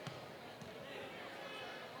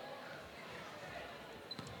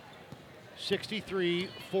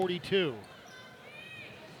 (63-42).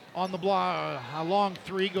 On the block, a long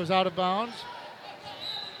three goes out of bounds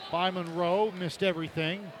by Monroe. Missed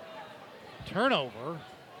everything. Turnover.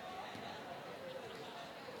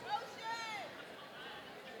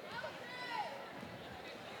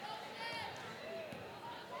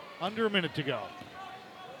 Under a minute to go.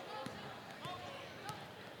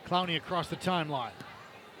 Clowney across the timeline.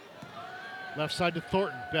 Left side to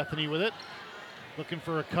Thornton. Bethany with it. Looking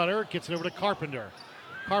for a cutter. Gets it over to Carpenter.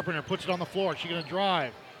 Carpenter puts it on the floor. She's going to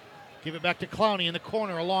drive. Give it back to Clowney in the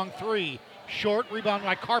corner. A long three. Short. Rebound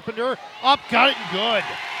by Carpenter. Up. Got it and good.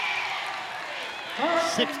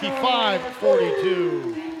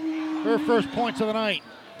 65-42. Her first points of the night.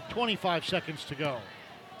 25 seconds to go.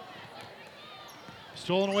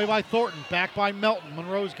 Stolen away by Thornton. Back by Melton.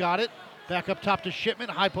 Monroe's got it. Back up top to Shipman.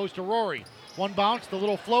 High post to Rory. One bounce. The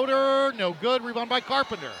little floater. No good. Rebound by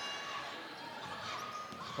Carpenter.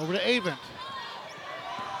 Over to Avent.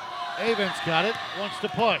 Avent's got it. Wants to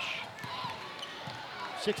push.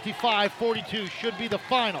 65-42 should be the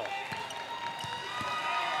final.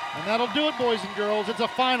 And that'll do it, boys and girls. It's a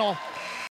final.